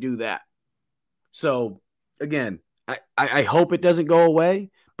make sure we do that. So again, I hope it doesn't go away,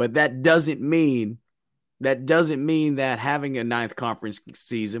 but that doesn't mean that having a 9th conference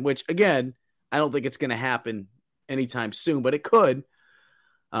season, which again, I don't think it's going to happen anytime soon, but it could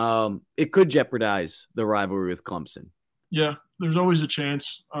jeopardize the rivalry with Clemson. Yeah, there's always a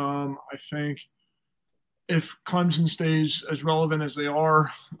chance. I think if Clemson stays as relevant as they are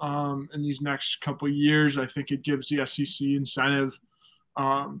in these next couple of years, I think it gives the SEC incentive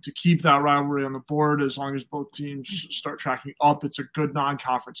to keep that rivalry on the board. As long as both teams start tracking up, it's a good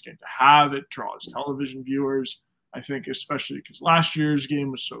non-conference game to have. It draws television viewers. I think especially because last year's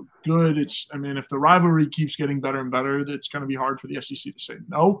game was so good. If the rivalry keeps getting better and better, it's going to be hard for the SEC to say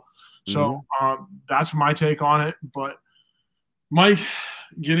no. So that's my take on it. But Mike,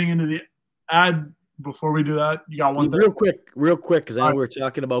 getting into the ad before we do that, you got one thing? Real quick, because I know we were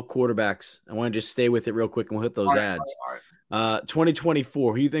talking about quarterbacks. I want to just stay with it real quick and we'll hit those ads. All right.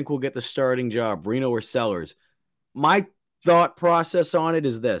 2024, who do you think will get the starting job, Reno or Sellers? My thought process on it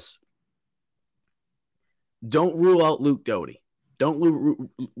is this. Don't rule out Luke Doty. Don't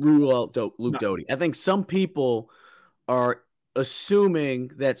rule out Luke Doty. I think some people are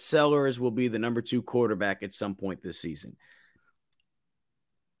assuming that Sellers will be the number 2 quarterback at some point this season.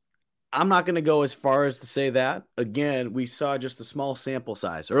 I'm not going to go as far as to say that. Again, we saw just a small sample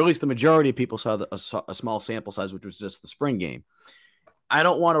size, or at least the majority of people saw a small sample size, which was just the spring game. I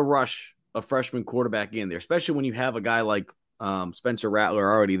don't want to rush a freshman quarterback in there, especially when you have a guy like Spencer Rattler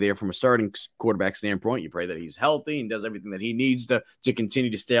already there from a starting quarterback standpoint. You pray that he's healthy and does everything that he needs to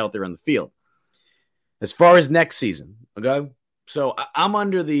continue to stay out there on the field. As far as next season, okay? So I'm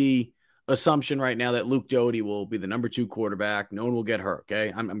under the assumption right now that Luke Doty will be the number 2 quarterback. No one will get hurt,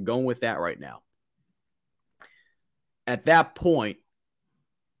 okay? I'm going with that right now. At that point,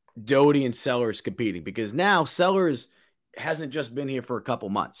 Doty and Sellers competing, because now Sellers hasn't just been here for a couple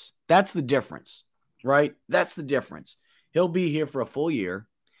months. That's the difference, right? That's the difference. He'll be here for a full year.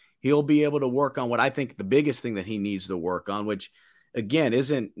 He'll be able to work on what I think the biggest thing that he needs to work on, which, again,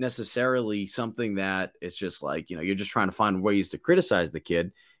 isn't necessarily something that it's just like, you're just trying to find ways to criticize the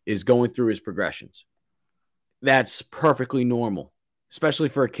kid, is going through his progressions. That's perfectly normal, especially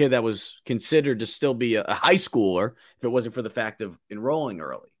for a kid that was considered to still be a high schooler if it wasn't for the fact of enrolling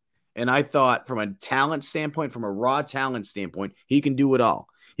early. And I thought from a talent standpoint, from a raw talent standpoint, he can do it all.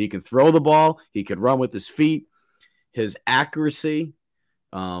 He can throw the ball. He could run with his feet. His accuracy,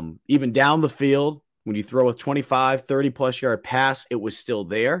 even down the field, when you throw a 25, 30-plus yard pass, it was still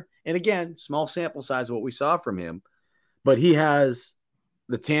there. And again, small sample size of what we saw from him. But he has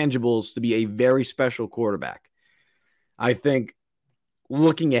the tangibles to be a very special quarterback. I think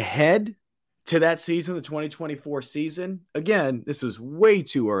looking ahead to that season, the 2024 season, again, this is way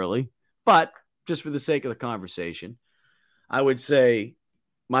too early, but just for the sake of the conversation, I would say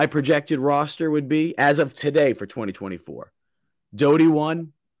my projected roster would be, as of today for 2024, Doty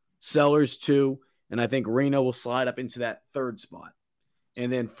 1, Sellers 2, and I think Reno will slide up into that 3rd spot. And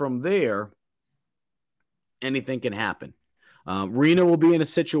then from there, anything can happen. Reno will be in a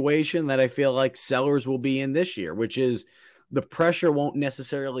situation that I feel like Sellers will be in this year, which is the pressure won't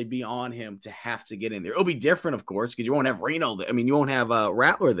necessarily be on him to have to get in there. It'll be different, of course, because you won't have Reno. You won't have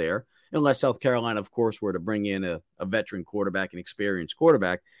Rattler there unless South Carolina, of course, were to bring in a veteran quarterback, an experienced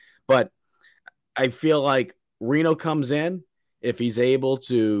quarterback. But I feel like Reno comes in, if he's able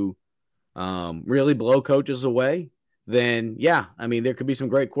to really blow coaches away, then, there could be some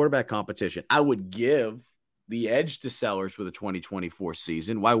great quarterback competition. I would give the edge to Sellers for the 2024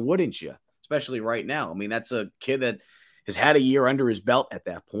 season. Why wouldn't you? Especially right now. That's a kid that has had a year under his belt at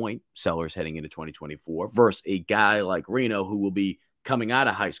that point, Sellers heading into 2024, versus a guy like Reno who will be coming out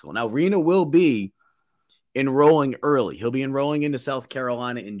of high school. Now, Reno will be enrolling early. He'll be enrolling into South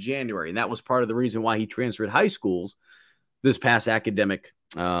Carolina in January, and that was part of the reason why he transferred high schools this past academic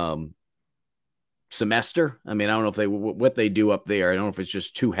semester. I don't know what they do up there. I don't know if it's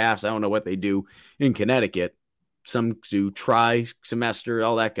just 2 halves. I don't know what they do in Connecticut. Some do semester,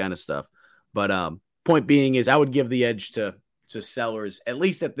 all that kind of stuff. But point being is I would give the edge to Sellers, at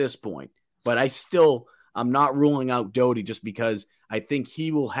least at this point. But I'm not ruling out Doty just because I think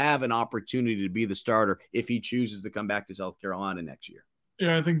he will have an opportunity to be the starter if he chooses to come back to South Carolina next year.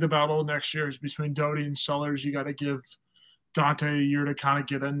 Yeah, I think the battle next year is between Doty and Sellers. You got to give Dante a year to kind of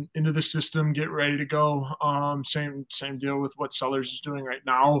get into the system, get ready to go. Same deal with what Sellers is doing right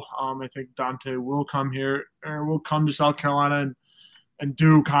now. I think Dante will come to South Carolina and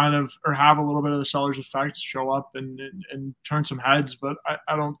do kind of, or have a little bit of the Sellers effect, show up and turn some heads. But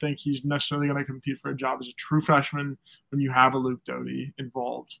I don't think he's necessarily going to compete for a job as a true freshman when you have a Luke Doty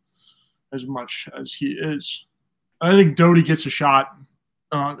involved as much as he is. I think Doty gets a shot.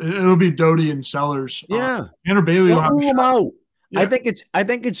 It'll be Doty and Sellers. Yeah. Tanner Bailey will have a shot. Out. Yeah. I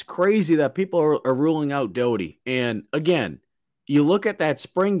think it's crazy that people are ruling out Doty. And again, you look at that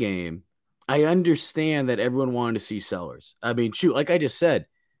spring game, I understand that everyone wanted to see Sellers. Like I just said,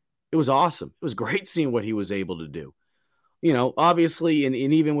 it was awesome. It was great seeing what he was able to do. Obviously, and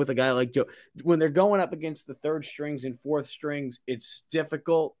even with a guy like Joe, when they're going up against the 3rd strings and 4th strings, it's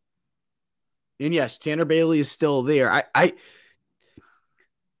difficult. And yes, Tanner Bailey is still there.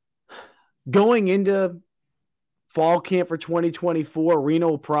 Going into fall camp for 2024, Reno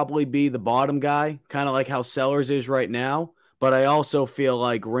will probably be the bottom guy, kind of like how Sellers is right now. But I also feel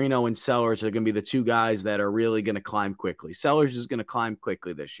like Reno and Sellers are going to be the two guys that are really going to climb quickly. Sellers is going to climb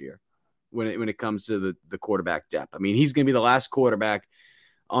quickly this year when it comes to the quarterback depth. I mean, he's going to be the last quarterback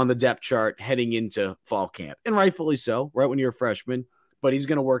on the depth chart heading into fall camp, and rightfully so, right when you're a freshman. But he's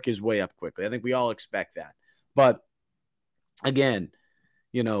going to work his way up quickly. I think we all expect that. But again,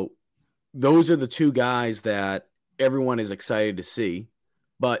 those are the two guys that everyone is excited to see.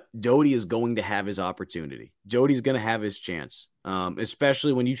 But Doty is going to have his opportunity. Doty's going to have his chance,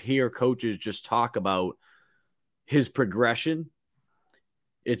 especially when you hear coaches just talk about his progression.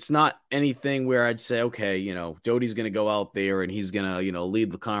 It's not anything where I'd say, okay, Doty's going to go out there and he's going to, lead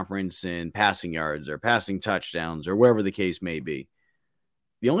the conference in passing yards or passing touchdowns or wherever the case may be.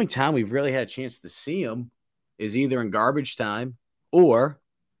 The only time we've really had a chance to see him is either in garbage time or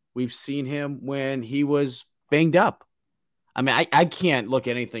we've seen him when he was banged up. I mean, I can't look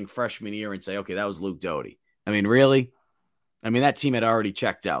at anything freshman year and say, okay, that was Luke Doty. I mean, really? I mean, that team had already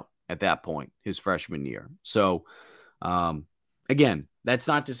checked out at that point, his freshman year. So, again, that's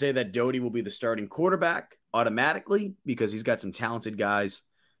not to say that Doty will be the starting quarterback automatically because he's got some talented guys,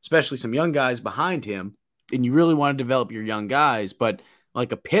 especially some young guys behind him, and you really want to develop your young guys. But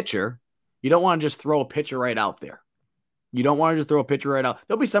like a pitcher, you don't want to just throw a pitcher right out there. You don't want to just throw a pitcher right out.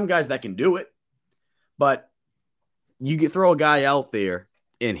 There'll be some guys that can do it, but you throw a guy out there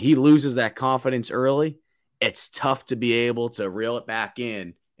and he loses that confidence early, it's tough to be able to reel it back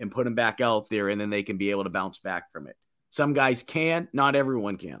in and put him back out there, and then they can be able to bounce back from it. Some guys can, not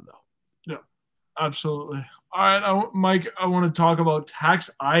everyone can, though. Yeah, absolutely. All right, Mike, I want to talk about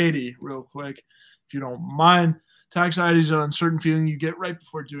taxiety real quick, if you don't mind. Taxiety is an uncertain feeling you get right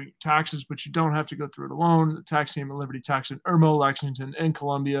before doing taxes, but you don't have to go through it alone. The tax team at Liberty Tax in Irmo, Lexington, and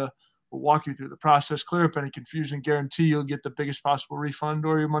Columbia will walk you through the process, clear up any confusion, guarantee you'll get the biggest possible refund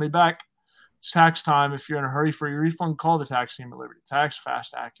or your money back. It's tax time. If you're in a hurry for your refund, call the tax team at Liberty Tax,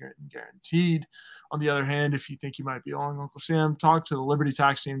 fast, accurate, and guaranteed. On the other hand, if you think you might be owing Uncle Sam, talk to the Liberty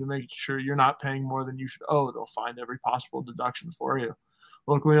Tax team to make sure you're not paying more than you should owe. They'll find every possible deduction for you.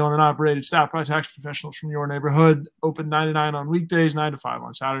 Locally owned and operated, staffed by tax professionals from your neighborhood. Open 9 to 9 on weekdays, 9 to 5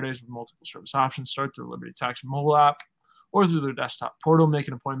 on Saturdays with multiple service options. Start through the Liberty Tax mobile app or through their desktop portal. Make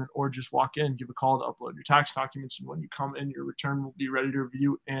an appointment or just walk in. Give a call to upload your tax documents. And when you come in, your return will be ready to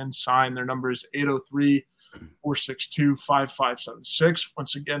review and sign. Their number is 803-462-5576.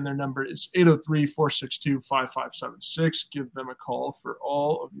 Once again, their number is 803-462-5576. Give them a call for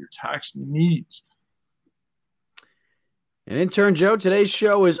all of your tax needs. And Intern Joe, today's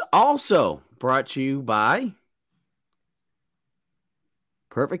show is also brought to you by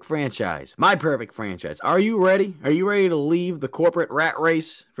Perfect Franchise, my perfect franchise. Are you ready? Are you ready to leave the corporate rat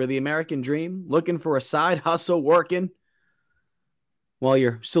race for the American dream? Looking for a side hustle working while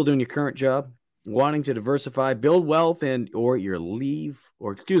you're still doing your current job? Wanting to diversify, build wealth, wanting to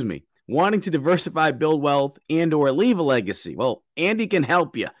diversify, build wealth, and or leave a legacy? Well, Andy can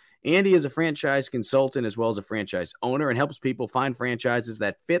help you. Andy is a franchise consultant as well as a franchise owner and helps people find franchises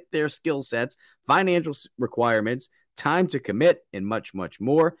that fit their skill sets, financial requirements, time to commit, and much, much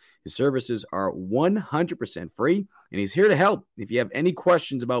more. His services are 100% free, and he's here to help if you have any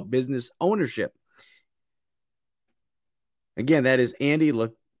questions about business ownership. Again, that is Andy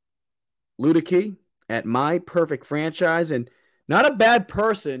Ludicky at My Perfect Franchise, and not a bad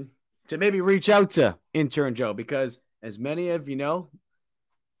person to maybe reach out to, Intern Joe, because as many of you know,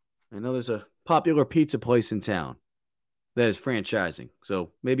 I know there's a popular pizza place in town that is franchising.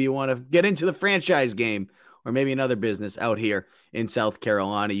 So maybe you want to get into the franchise game or maybe another business out here in South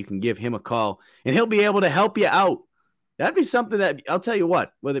Carolina. You can give him a call and he'll be able to help you out. That'd be something that I'll tell you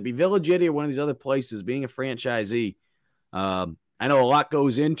what, whether it be Village City or one of these other places, being a franchisee, I know a lot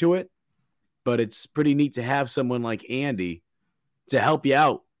goes into it, but it's pretty neat to have someone like Andy to help you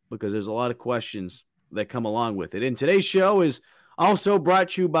out because there's a lot of questions that come along with it. And today's show is also brought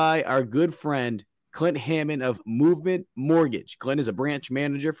to you by our good friend, Clint Hammond of Movement Mortgage. Clint is a branch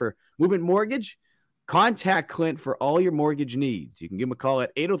manager for Movement Mortgage. Contact Clint for all your mortgage needs. You can give him a call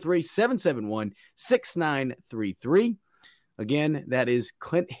at 803-771-6933. Again, that is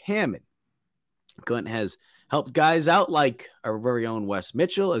Clint Hammond. Clint has helped guys out like our very own Wes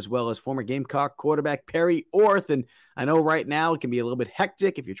Mitchell, as well as former Gamecock quarterback Perry Orth. And I know right now it can be a little bit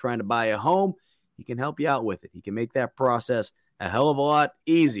hectic if you're trying to buy a home. He can help you out with it. He can make that process a hell of a lot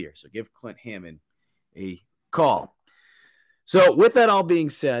easier. So give Clint Hammond a call. So with that all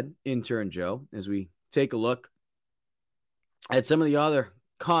being said, Intern Joe, as we take a look at some of the other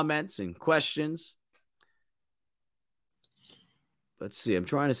comments and questions. Let's see. I'm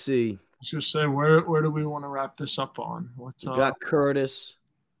trying to see was gonna say, where do we want to wrap this up on? What's We got Curtis.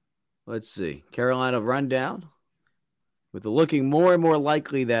 Let's see. Carolina rundown with it looking more and more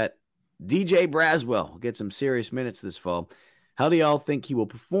likely that DJ Braswell will get some serious minutes this fall. How do y'all think he will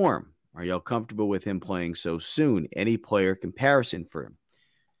perform? Are y'all comfortable with him playing so soon? Any player comparison for him?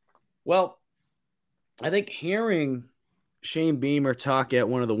 Well, I think hearing Shane Beamer talk at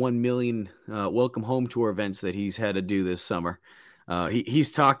one of the 1 million Welcome Home Tour events that he's had to do this summer,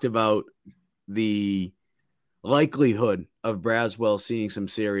 he's talked about the likelihood of Braswell seeing some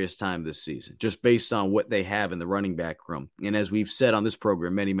serious time this season, just based on what they have in the running back room. And as we've said on this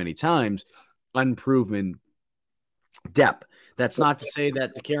program many, many times, unproven depth. That's not to say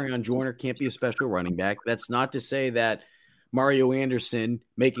that Dakereon Joyner can't be a special running back. That's not to say that Mario Anderson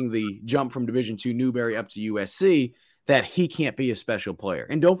making the jump from Division II Newberry up to USC, that he can't be a special player.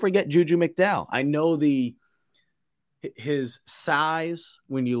 And don't forget Juju McDowell. I know his size,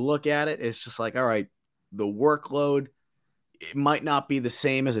 when you look at it, it's just like, all right, the workload, it might not be the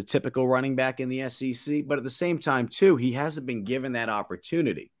same as a typical running back in the SEC, but at the same time, too, he hasn't been given that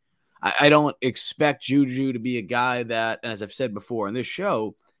opportunity. I don't expect Juju to be a guy that, as I've said before on this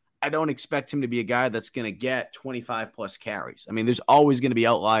show, I don't expect him to be a guy that's going to get 25 plus carries. I mean, there's always going to be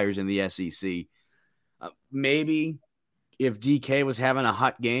outliers in the SEC. Maybe if DK was having a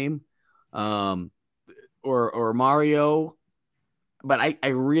hot game, or Mario, but I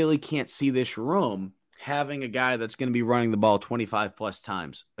really can't see this room having a guy that's going to be running the ball 25 plus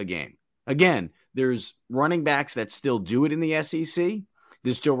times a game. Again, there's running backs that still do it in the SEC.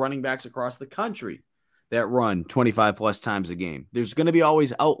 There's still running backs across the country that run 25 plus times a game. There's going to be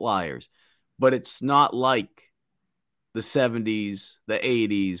always outliers, but it's not like the 70s, the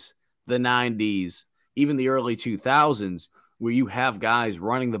 80s, the 90s, even the early 2000s, where you have guys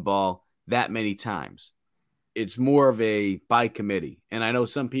running the ball that many times. It's more of a by committee. And I know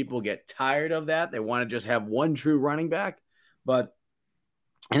some people get tired of that. They want to just have one true running back. But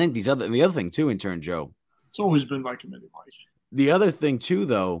I think the other thing, too, in turn, Joe. It's always been by committee, Mike. The other thing, too,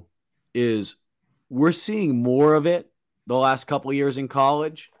 though, is we're seeing more of it the last couple of years in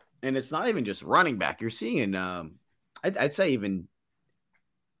college. And it's not even just running back. You're seeing, I'd say even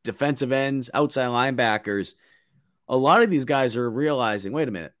defensive ends, outside linebackers. A lot of these guys are realizing, wait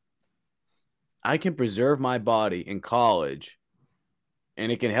a minute, I can preserve my body in college,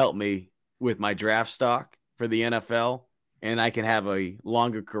 and it can help me with my draft stock for the NFL, and I can have a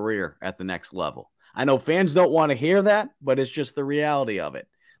longer career at the next level. I know fans don't want to hear that, but it's just the reality of it.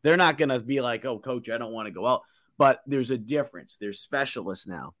 They're not going to be like, oh, coach, I don't want to go out. But there's a difference. There's specialists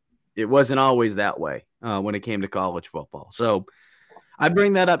now. It wasn't always that way when it came to college football. So I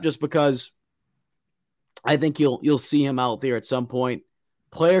bring that up just because I think you'll see him out there at some point.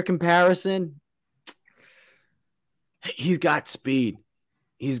 Player comparison, he's got speed.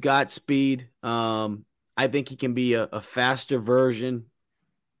 He's got speed. I think he can be a faster version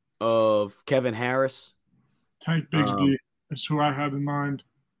of Kevin Harris. Tank Bigsby is who I had in mind.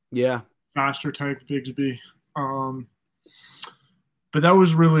 Yeah. Faster Tank Bigsby. But that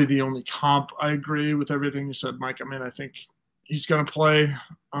was really the only comp. I agree with everything you said, Mike. I mean, I think he's going to play,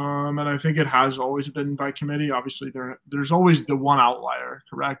 and I think it has always been by committee. Obviously, there's always the one outlier,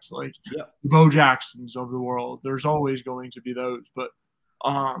 correct? Like Bo Jacksons of the world. There's always going to be those. But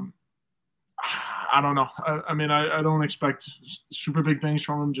I don't know. I mean, I don't expect super big things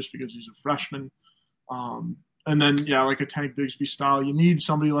from him just because he's a freshman. And then, yeah, like a Tank Bigsby style, you need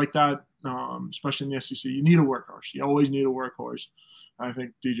somebody like that, especially in the SEC. You need a workhorse. You always need a workhorse. I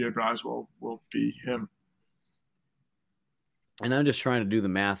think DJ Braswell will be him. And I'm just trying to do the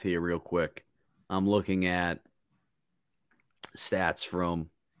math here real quick. I'm looking at stats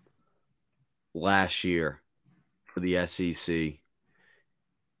from last year for the SEC.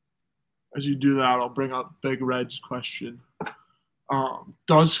 As you do that, I'll bring up Big Red's question.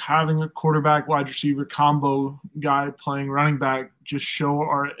 Does having a quarterback wide receiver combo guy playing running back just show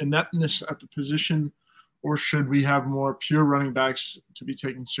our ineptness at the position, or should we have more pure running backs to be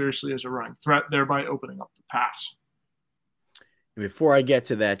taken seriously as a running threat, thereby opening up the pass? Before I get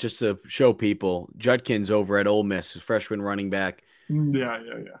to that, just to show people, Judkins over at Ole Miss, freshman running back. Yeah.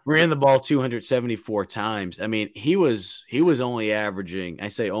 Ran the ball 274 times. I mean, he was only averaging, I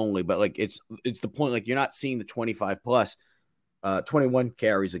say only, but like it's the point, like you're not seeing the 25 plus 21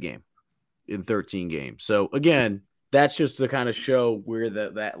 carries a game in 13 games. So again, that's just to kind of show where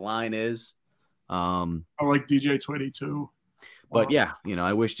that line is. I like DJ Twitty too. But yeah,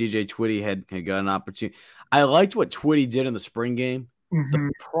 I wish DJ Twitty had got an opportunity. I liked what Twitty did in the spring game. Mm-hmm.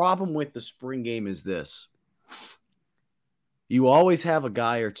 The problem with the spring game is this. You always have a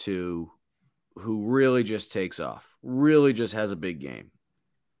guy or two who really just takes off, really just has a big game.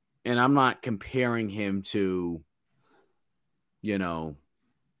 and I'm not comparing him to,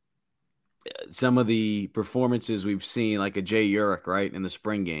 some of the performances we've seen, like a Jay Urich, right, in the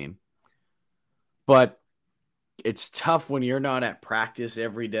spring game. But it's tough when you're not at practice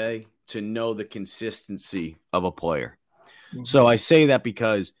every day to know the consistency of a player. Mm-hmm. So I say that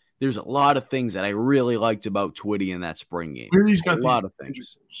because there's a lot of things that I really liked about Twitty in that spring game. Twitty's got a lot of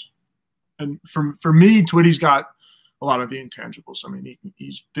things. And for me, Twitty's got a lot of the intangibles. I mean,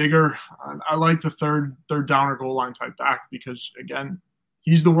 he's bigger. I like the third down or goal line type back because, again,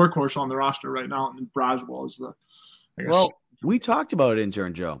 he's the workhorse on the roster right now, and Braswell is the. Well, we talked about it,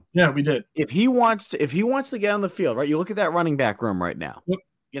 intern Joe. Yeah, we did. If he wants to get on the field, right? You look at that running back room right now, yep.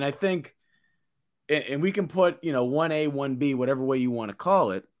 And I think, and we can put 1A, 1B, whatever way you want to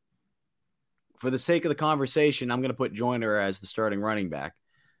call it. For the sake of the conversation, I'm going to put Joyner as the starting running back.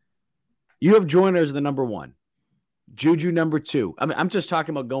 You have Joyner as the number 1. Juju number 2. I mean, I'm just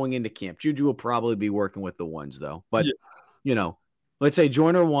talking about going into camp. Juju will probably be working with the ones, though. But, let's say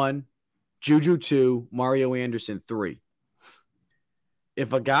Joyner 1, Juju 2, Mario Anderson 3.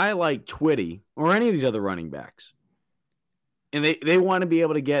 If a guy like Twitty or any of these other running backs, and they want to be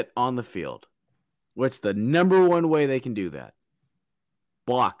able to get on the field, what's the number 1 way they can do that?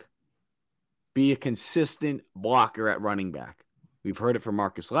 Block. Be a consistent blocker at running back. We've heard it from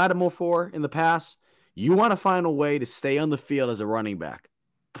Marcus Lattimore before in the past. You want to find a way to stay on the field as a running back.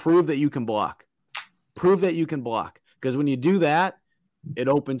 Prove that you can block. Prove that you can block. Because when you do that, it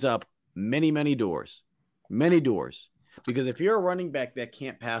opens up many, many doors. Many doors. Because if you're a running back that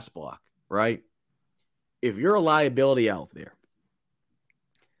can't pass block, right? If you're a liability out there,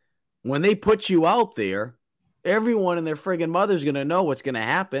 when they put you out there, everyone and their friggin' mother's going to know what's going to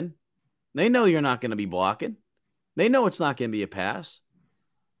happen. They know you're not going to be blocking. They know it's not going to be a pass.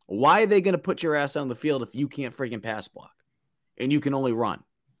 Why are they going to put your ass on the field if you can't freaking pass block and you can only run?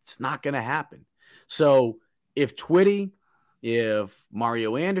 It's not going to happen. So if Twitty, if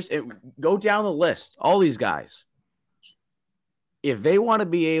Mario Anderson, go down the list, all these guys, if they want to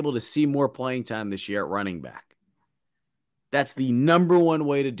be able to see more playing time this year at running back, that's the number 1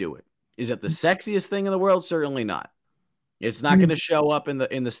 way to do it. Is that the sexiest thing in the world? Certainly not. It's not going to show up in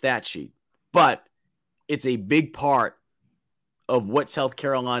the stat sheet, but it's a big part of what South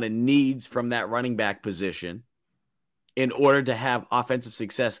Carolina needs from that running back position in order to have offensive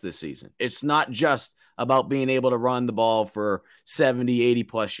success this season. It's not just about being able to run the ball for 70, 80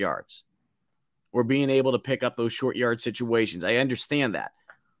 plus yards or being able to pick up those short yard situations. I understand that.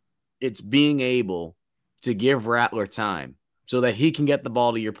 It's being able to give Rattler time so that he can get the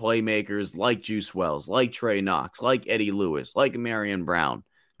ball to your playmakers like Juice Wells, like Trey Knox, like Eddie Lewis, like Marion Brown.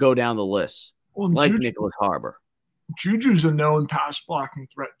 Go down the list. Like Nicholas Harbor. Juju's a known pass blocking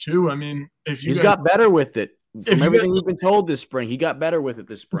threat too. I mean, he's got better with it. From everything we've been told this spring, he got better with it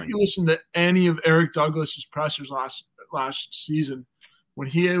this spring. If you listen to any of Eric Douglas's pressers last season, when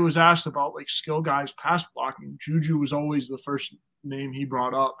he was asked about like skill guys pass blocking, Juju was always the first name he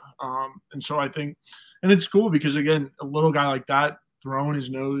brought up. And so I think, and it's cool because again, a little guy like that throwing his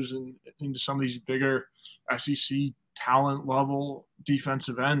nose into some of these bigger SEC talent level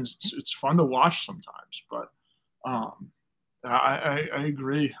defensive ends, it's fun to watch sometimes. But I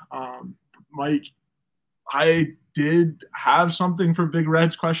agree. Mike, I did have something for Big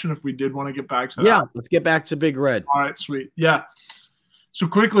Red's question if we did want to get back to that. Yeah, let's get back to Big Red. All right, sweet. Yeah. So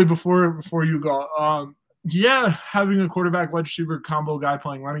quickly before you go, having a quarterback wide receiver combo guy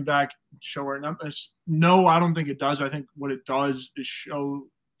playing running back showing up. No, I don't think it does. I think what it does is show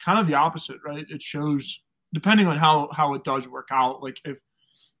kind of the opposite, right? It shows, depending on how it does work out, like if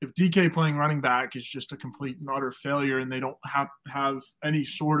DK playing running back is just a complete and utter failure and they don't have any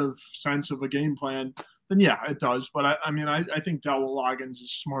sort of sense of a game plan, then yeah, it does. But I think Dowell Loggins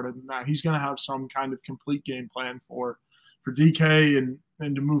is smarter than that. He's going to have some kind of complete game plan for DK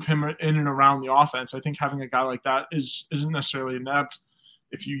and to move him in and around the offense. I think having a guy like that isn't necessarily inept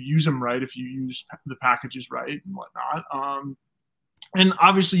if you use him right, if you use the packages right and whatnot. And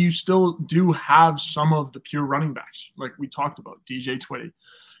obviously you still do have some of the pure running backs, like we talked about, DJ Twitty.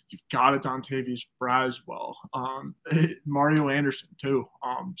 You've got a Dontavius Braswell, Mario Anderson too.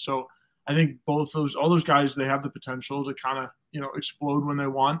 So I think all those guys, they have the potential to kind of, explode when they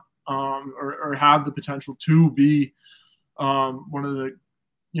want, or have the potential to be one of the,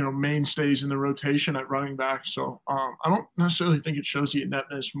 mainstays in the rotation at running back. So I don't necessarily think it shows the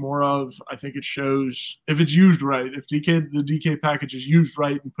ineptness. More of, I think it shows if it's used right, if the DK package is used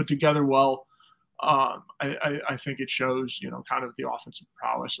right and put together well, I think it shows, kind of the offensive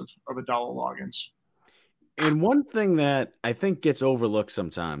prowess of Adela Loggins. And one thing that I think gets overlooked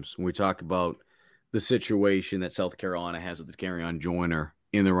sometimes when we talk about the situation that South Carolina has with the Kerryon Joyner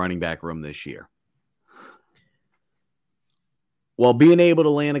in the running back room this year. While being able to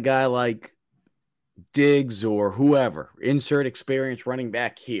land a guy like Diggs or whoever, insert experienced running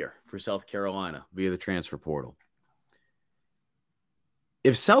back here for South Carolina via the transfer portal.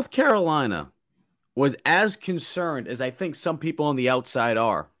 If South Carolina was as concerned as I think some people on the outside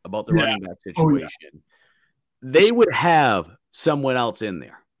are about the running back situation, they would have someone else in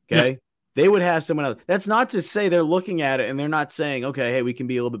there, okay? Yes. They would have someone else. That's not to say they're looking at it and they're not saying, okay, hey, we can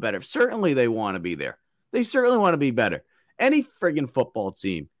be a little bit better. Certainly they want to be there. They certainly want to be better. Any friggin' football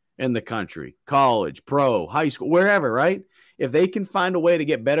team in the country, college, pro, high school, wherever, right? If they can find a way to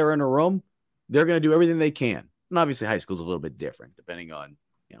get better in a room, they're going to do everything they can. And obviously high school is a little bit different depending on,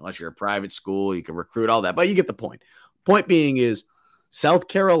 unless you're a private school, you can recruit all that, but you get the point. Point being is South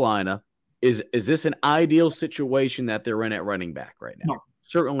Carolina, is this an ideal situation that they're in at running back right now? No.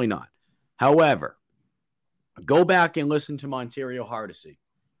 Certainly not. However, go back and listen to Montario Hardesty,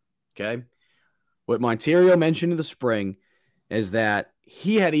 okay? What Montario mentioned in the spring is that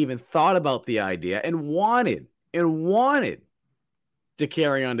he had even thought about the idea and wanted to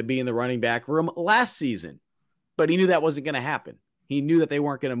carry on to be in the running back room last season, but he knew that wasn't going to happen. He knew that they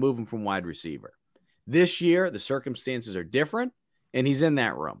weren't going to move him from wide receiver. This year, the circumstances are different, and he's in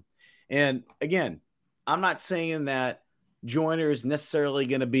that room. And again, I'm not saying that Joyner is necessarily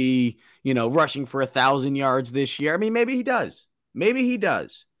going to be, rushing for 1,000 yards this year. I mean, maybe he does.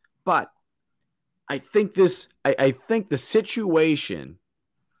 But I think the situation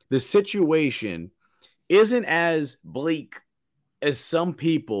isn't as bleak as some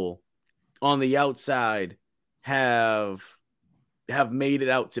people on the outside have made it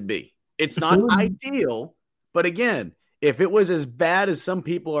out to be. It's not ideal, but again, if it was as bad as some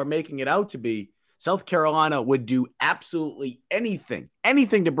people are making it out to be, South Carolina would do absolutely anything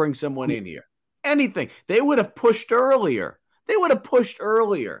to bring someone in here. Anything. They would have pushed earlier.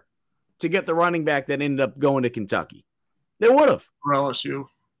 To get the running back that ended up going to Kentucky. They would have. Or LSU.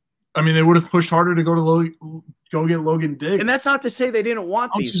 I mean, they would have pushed harder to go get Logan Diggs. And that's not to say they didn't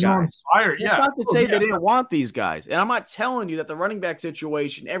want these guys. On fire. That's not to say they didn't want these guys. And I'm not telling you that the running back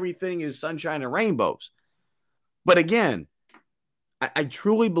situation, everything is sunshine and rainbows. But again, I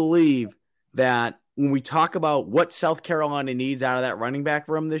truly believe that when we talk about what South Carolina needs out of that running back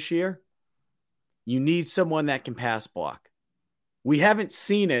room this year, you need someone that can pass block. We haven't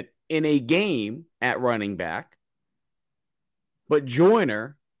seen it in a game at running back, but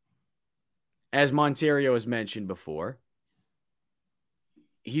Joyner, as Montario has mentioned before,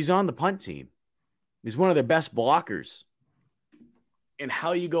 he's on the punt team. He's one of their best blockers. And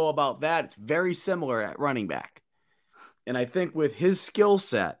how you go about that, it's very similar at running back. And I think with his skill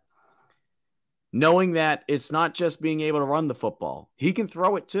set, knowing that it's not just being able to run the football, he can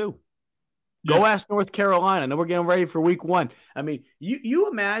throw it too. Yeah. Go ask North Carolina. I know we're getting ready for week 1. I mean, you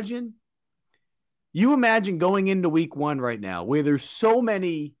imagine going into week 1 right now where there's so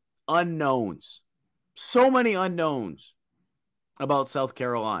many unknowns about South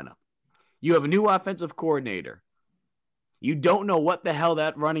Carolina. You have a new offensive coordinator. You don't know what the hell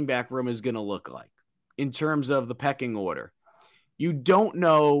that running back room is going to look like in terms of the pecking order. You don't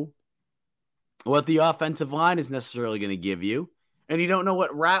know what the offensive line is necessarily going to give you, and you don't know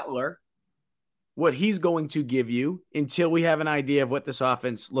what he's going to give you until we have an idea of what this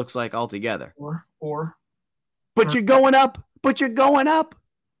offense looks like altogether. But you're going up. You're going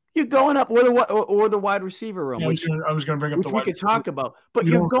up or the wide receiver room. Yeah, I was going to bring up the wide receiver. We could talk about. But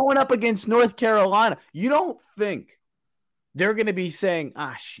you're going up against North Carolina. You don't think they're going to be saying,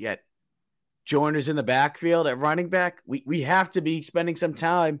 shit, Joyner's in the backfield at running back. We have to be spending some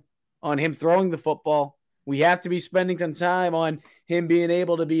time on him throwing the football. We have to be spending some time on him being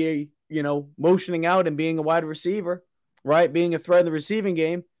able to be motioning out and being a wide receiver, right? Being a threat in the receiving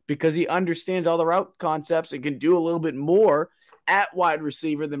game because he understands all the route concepts and can do a little bit more at wide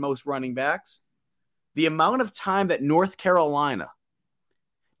receiver than most running backs. The amount of time that North Carolina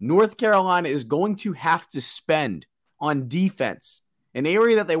is going to have to spend on defense, an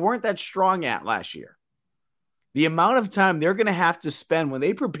area that they weren't that strong at last year. The amount of time they're going to have to spend when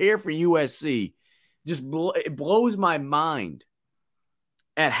they prepare for USC it blows my mind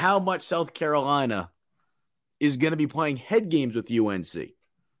at how much South Carolina is going to be playing head games with UNC.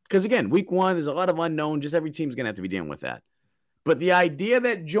 Because again, week 1, there's a lot of unknown. Just every team's going to have to be dealing with that. But the idea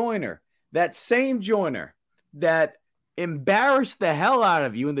that Joyner, that same Joyner that embarrassed the hell out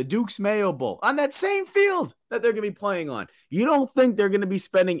of you in the Duke's Mayo Bowl on that same field that they're going to be playing on, you don't think they're going to be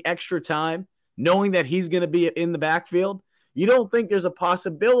spending extra time knowing that he's going to be in the backfield? You don't think there's a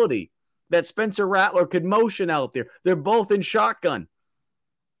possibility that Spencer Rattler could motion out there? They're both in shotgun.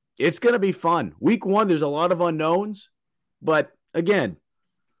 It's going to be fun. Week 1, there's a lot of unknowns. But again,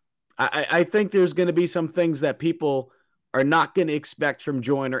 I think there's going to be some things that people are not going to expect from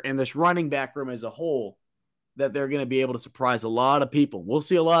Joyner and this running back room as a whole that they're going to be able to surprise a lot of people. We'll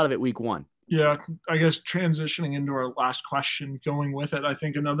see a lot of it week 1. Yeah, I guess transitioning into our last question, going with it, I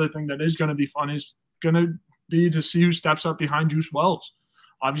think another thing that is going to be fun is going to be to see who steps up behind Juice Wells.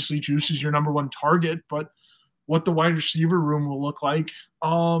 Obviously, Juice is your number one target, but what the wide receiver room will look like,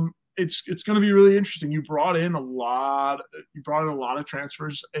 it's going to be really interesting. You brought in a lot of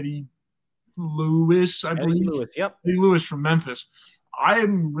transfers. Eddie Lewis, I believe. Eddie Lewis from Memphis. I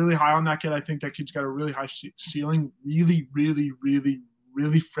am really high on that kid. I think that kid's got a really high ceiling, really, really, really,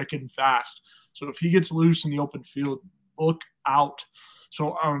 really freaking fast. So if he gets loose in the open field, look out.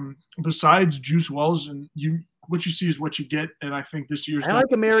 So besides Juice Wells, and what you see is what you get. And I think this year's I like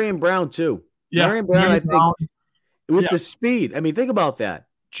a Marion Brown too. Yeah, Marion Brown, I think with the speed. I mean, think about that.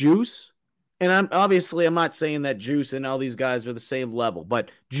 Juice, and I'm not saying that Juice and all these guys are the same level,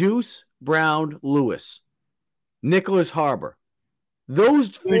 but Juice, Brown, Lewis, Nicholas Harbor. Those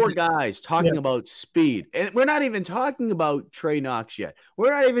 4 guys talking about speed. And we're not even talking about Trey Knox yet.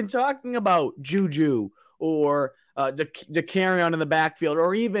 We're not even talking about Juju or DeCarrion in the backfield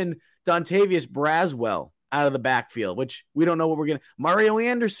or even Dontavius Braswell out of the backfield, which we don't know what we're going to. Mario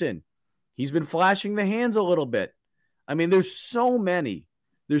Anderson, he's been flashing the hands a little bit. I mean, there's so many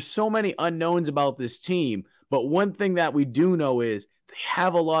unknowns about this team. But one thing that we do know is they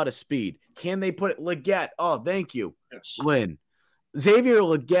have a lot of speed. Can they put it? Leggett? Oh, thank you, yes. Lynn. Xavier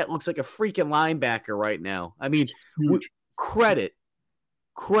Leggett looks like a freaking linebacker right now. I mean, credit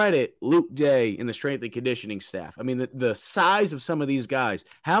Luke Day and the strength and conditioning staff. I mean, the size of some of these guys.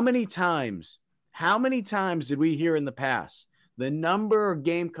 How many times did we hear in the past the number of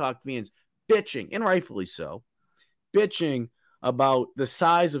Gamecock fans bitching, and rightfully so, bitching about the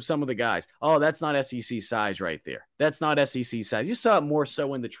size of some of the guys? Oh, that's not SEC size right there. That's not SEC size. You saw it more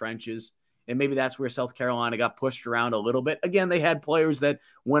so in the trenches. And maybe that's where South Carolina got pushed around a little bit. Again, they had players that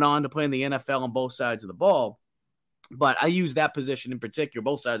went on to play in the NFL on both sides of the ball. But I use that position in particular,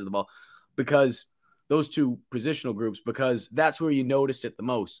 both sides of the ball, because those 2 positional groups, because that's where you noticed it the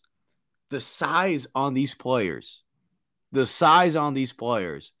most. The size on these players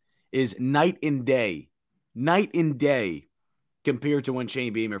is night and day compared to when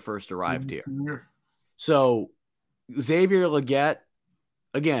Shane Beamer first arrived here. So Xavier Leggett,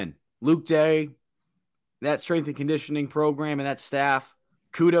 again, Luke Day, that strength and conditioning program and that staff,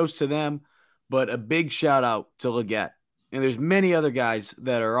 kudos to them, but a big shout out to Leggett. And there's many other guys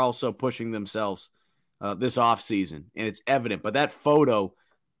that are also pushing themselves this offseason, and it's evident. But that photo,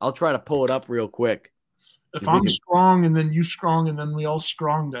 I'll try to pull it up real quick. If I'm strong and then you strong and then we all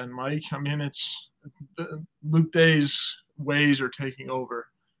strong then, Mike. I mean, it's Luke Day's ways are taking over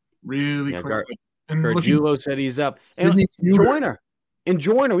really quickly. Gargiulo said he's up. And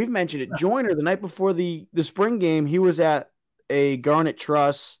Joyner, we've mentioned it. Joyner, the night before the spring game, he was at a Garnet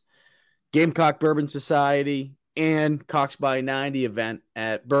Trust, Gamecock Bourbon Society, and Cox by 90 event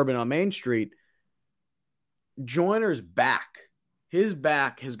at Bourbon on Main Street. Joyner's back. His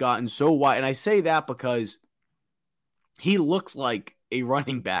back has gotten so wide. And I say that because he looks like a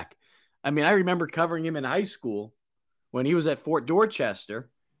running back. I mean, I remember covering him in high school when he was at Fort Dorchester,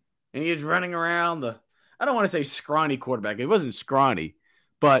 and he was running around I don't want to say scrawny quarterback. It wasn't scrawny,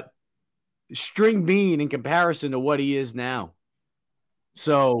 but string bean in comparison to what he is now.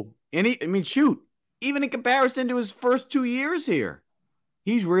 So, even in comparison to his first 2 years here,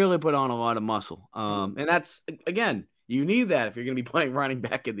 he's really put on a lot of muscle. And that's, again, you need that if you're going to be playing running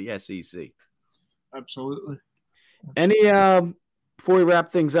back in the SEC. Absolutely. Any, before we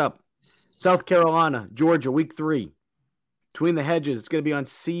wrap things up, South Carolina, Georgia, week 3. Between the Hedges, it's going to be on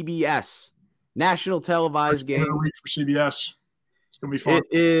CBS. National televised game. Week for CBS. It's going to be fun. It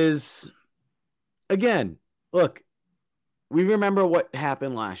is, again, look, we remember what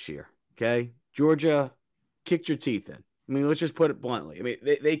happened last year, okay? Georgia kicked your teeth in. I mean, let's just put it bluntly. I mean,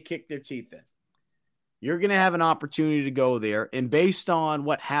 they kicked their teeth in. You're going to have an opportunity to go there, and based on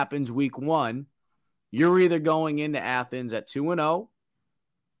what happens week 1, you're either going into Athens at 2-0,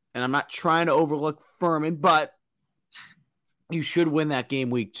 and I'm not trying to overlook Furman, but you should win that game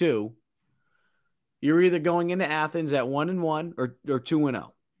week 2. You're either going into Athens at 1-1 or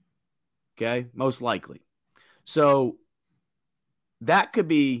 2-0. Okay, most likely. So that could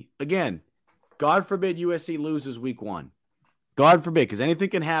be, again, God forbid USC loses week 1. God forbid, because anything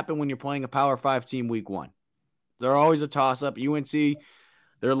can happen when you're playing a Power 5 team week 1. They're always a toss-up. UNC,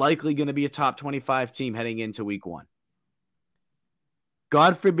 they're likely going to be a top 25 team heading into week 1.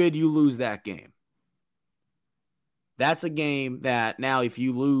 God forbid you lose that game. That's a game that now if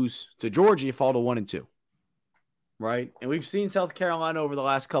you lose to Georgia, you fall to 1-2. right? And we've seen South Carolina over the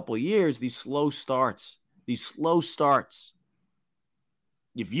last couple of years, these slow starts. If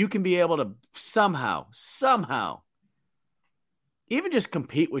you can be able to somehow, even just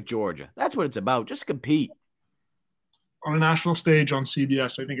compete with Georgia, that's what it's about. Just compete. On a national stage on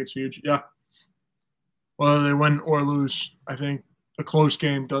CBS, I think it's huge. Yeah. Whether they win or lose, I think a close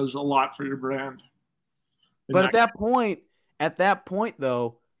game does a lot for your brand. But at that point,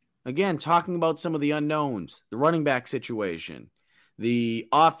 though, again, talking about some of the unknowns, the running back situation, the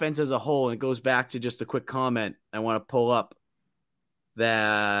offense as a whole, and it goes back to just a quick comment I want to pull up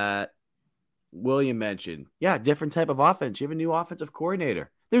that William mentioned. Yeah, different type of offense. You have a new offensive coordinator.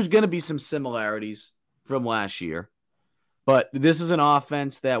 There's going to be some similarities from last year, but this is an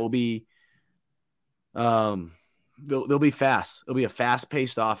offense that will be they'll be fast. It'll be a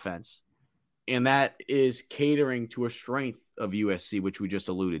fast-paced offense, and that is catering to a strength of USC, which we just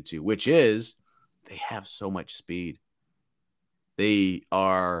alluded to, which is they have so much speed. They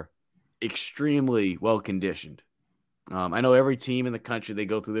are extremely well-conditioned. I know every team in the country, they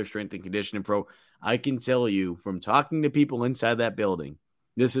go through their strength and conditioning pro. I can tell you from talking to people inside that building,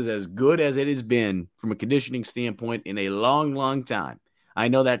 this is as good as it has been from a conditioning standpoint in a long, long time. I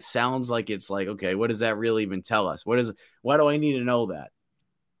know that sounds like it's like, okay, what does that really even tell us? Why do I need to know that?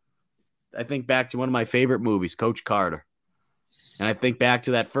 I think back to one of my favorite movies, Coach Carter. And I think back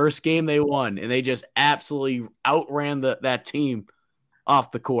to that first game they won, and they just absolutely outran that team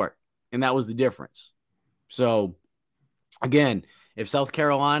off the court. And that was the difference. So, again, if South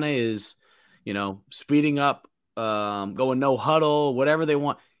Carolina is, speeding up, going no huddle, whatever they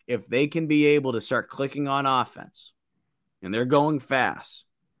want, if they can be able to start clicking on offense and they're going fast,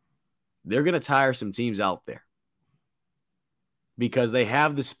 they're going to tire some teams out there because they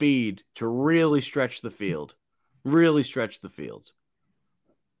have the speed to really stretch the field.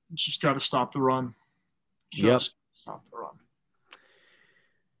 Just got to stop the run. Stop the run.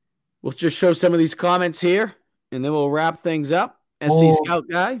 We'll just show some of these comments here, and then we'll wrap things up. SC Scout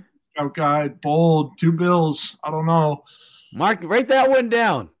Guy, bold, 2 Bills. I don't know. Mark, write that one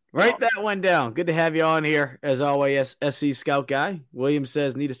down. Good to have you on here, as always, SC Scout Guy. William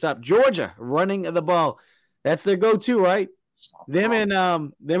says, need to stop Georgia running the ball. That's their go-to, right? Them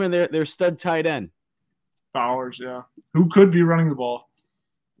and their stud tight end. Bowers, yeah. Who could be running the ball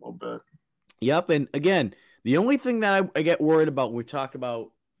a little bit. Yep, and again, the only thing that I get worried about when we talk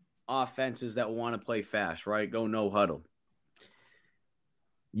about offenses that want to play fast, right? Go no huddle.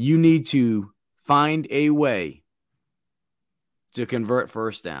 You need to find a way to convert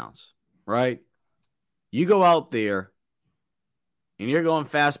first downs, right? You go out there and you're going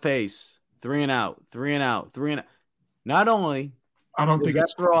fast pace, 3 and out. Not only does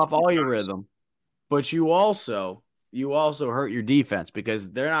that throw off all your rhythm, but you also hurt your defense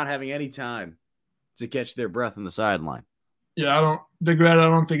because they're not having any time to catch their breath on the sideline. Yeah, I don't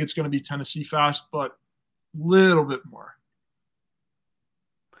think it's going to be Tennessee fast, but a little bit more.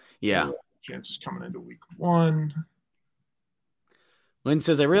 Yeah. Chances coming into week 1. Lynn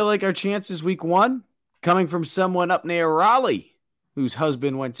says, I really like our chances week 1 coming from someone up near Raleigh whose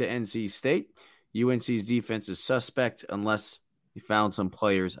husband went to NC State. UNC's defense is suspect unless they found some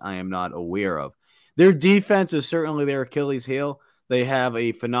players I am not aware of. Their defense is certainly their Achilles heel. They have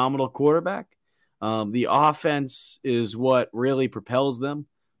a phenomenal quarterback. The offense is what really propels them.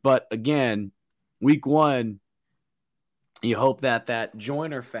 But again, week 1, you hope that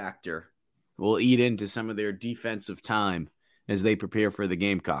Joyner factor will eat into some of their defensive time as they prepare for the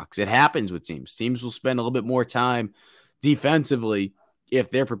Gamecocks. It happens with teams. Teams will spend a little bit more time defensively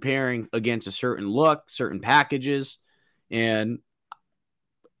if they're preparing against a certain look, certain packages. And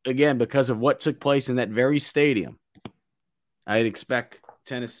again, because of what took place in that very stadium, I'd expect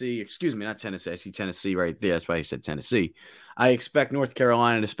Tennessee, not Tennessee. I see Tennessee right there. That's why I said Tennessee. I expect North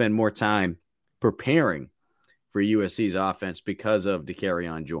Carolina to spend more time preparing for USC's offense because of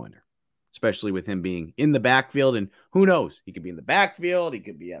DeCarrion Joyner, especially with him being in the backfield. And who knows? He could be in the backfield. He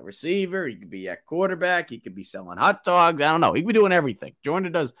could be at receiver. He could be at quarterback. He could be selling hot dogs. I don't know. He could be doing everything. Joyner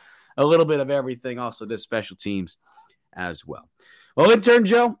does a little bit of everything. Also does special teams as well. Well, intern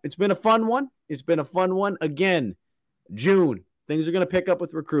Joe, it's been a fun one. Again, June, things are going to pick up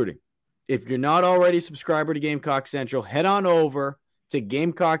with recruiting. If you're not already a subscriber to Gamecock Central, head on over to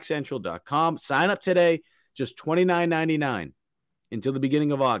GamecockCentral.com. Sign up today, just $29.99 until the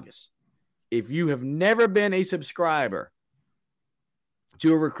beginning of August. If you have never been a subscriber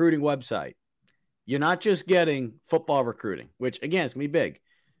to a recruiting website, you're not just getting football recruiting, which, again, it's going to be big.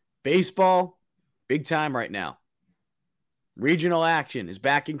 Baseball, big time right now. Regional action is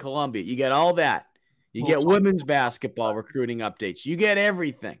back in Columbia. You get all that. You get women's basketball recruiting updates. You get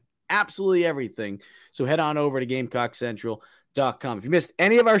everything. absolutely everything. So head on over to GamecockCentral.com. If you missed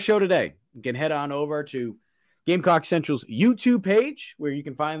any of our show today, you can head on over to Gamecock Central's YouTube page, where you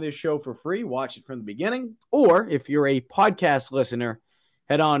can find this show for free. Watch it from the beginning. Or if you're a podcast listener,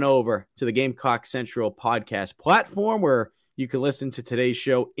 head on over to the Gamecock Central podcast platform, where you can listen to today's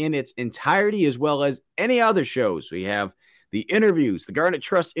show in its entirety, as well as any other shows. We have the interviews, the Garnet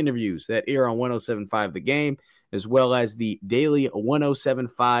Trust interviews that air on 107.5 The Game, as well as the daily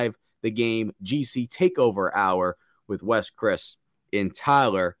 107.5 The Game GC Takeover Hour with Wes, Chris, and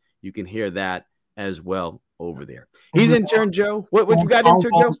Tyler. You can hear that as well over there. He's intern Joe. What you got,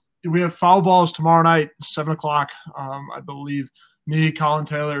 intern Joe? We have foul balls tomorrow night, 7 o'clock. I believe me, Colin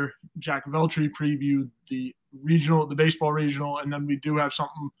Taylor, Jack Veltri preview the baseball regional, and then we do have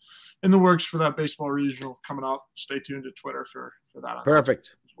something in the works for that baseball regional coming up. Stay tuned to Twitter for that.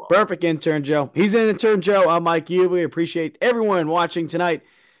 Perfect. Well. Perfect, intern Joe. He's in intern Joe. I'm Mike Yu. We appreciate everyone watching tonight.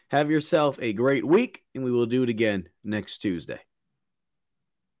 Have yourself a great week, and we will do it again next Tuesday.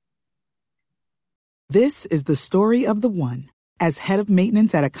 This is the story of the one. As head of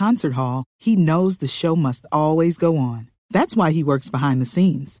maintenance at a concert hall, he knows the show must always go on. That's why he works behind the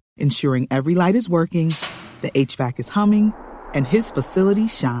scenes, ensuring every light is working, the HVAC is humming, and his facility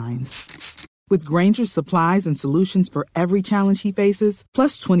shines. With Grainger's supplies and solutions for every challenge he faces,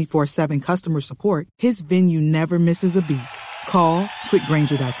 plus 24/7 customer support, his venue never misses a beat. Call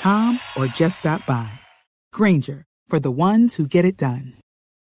quickgrainger.com or just stop by. Grainger, for the ones who get it done.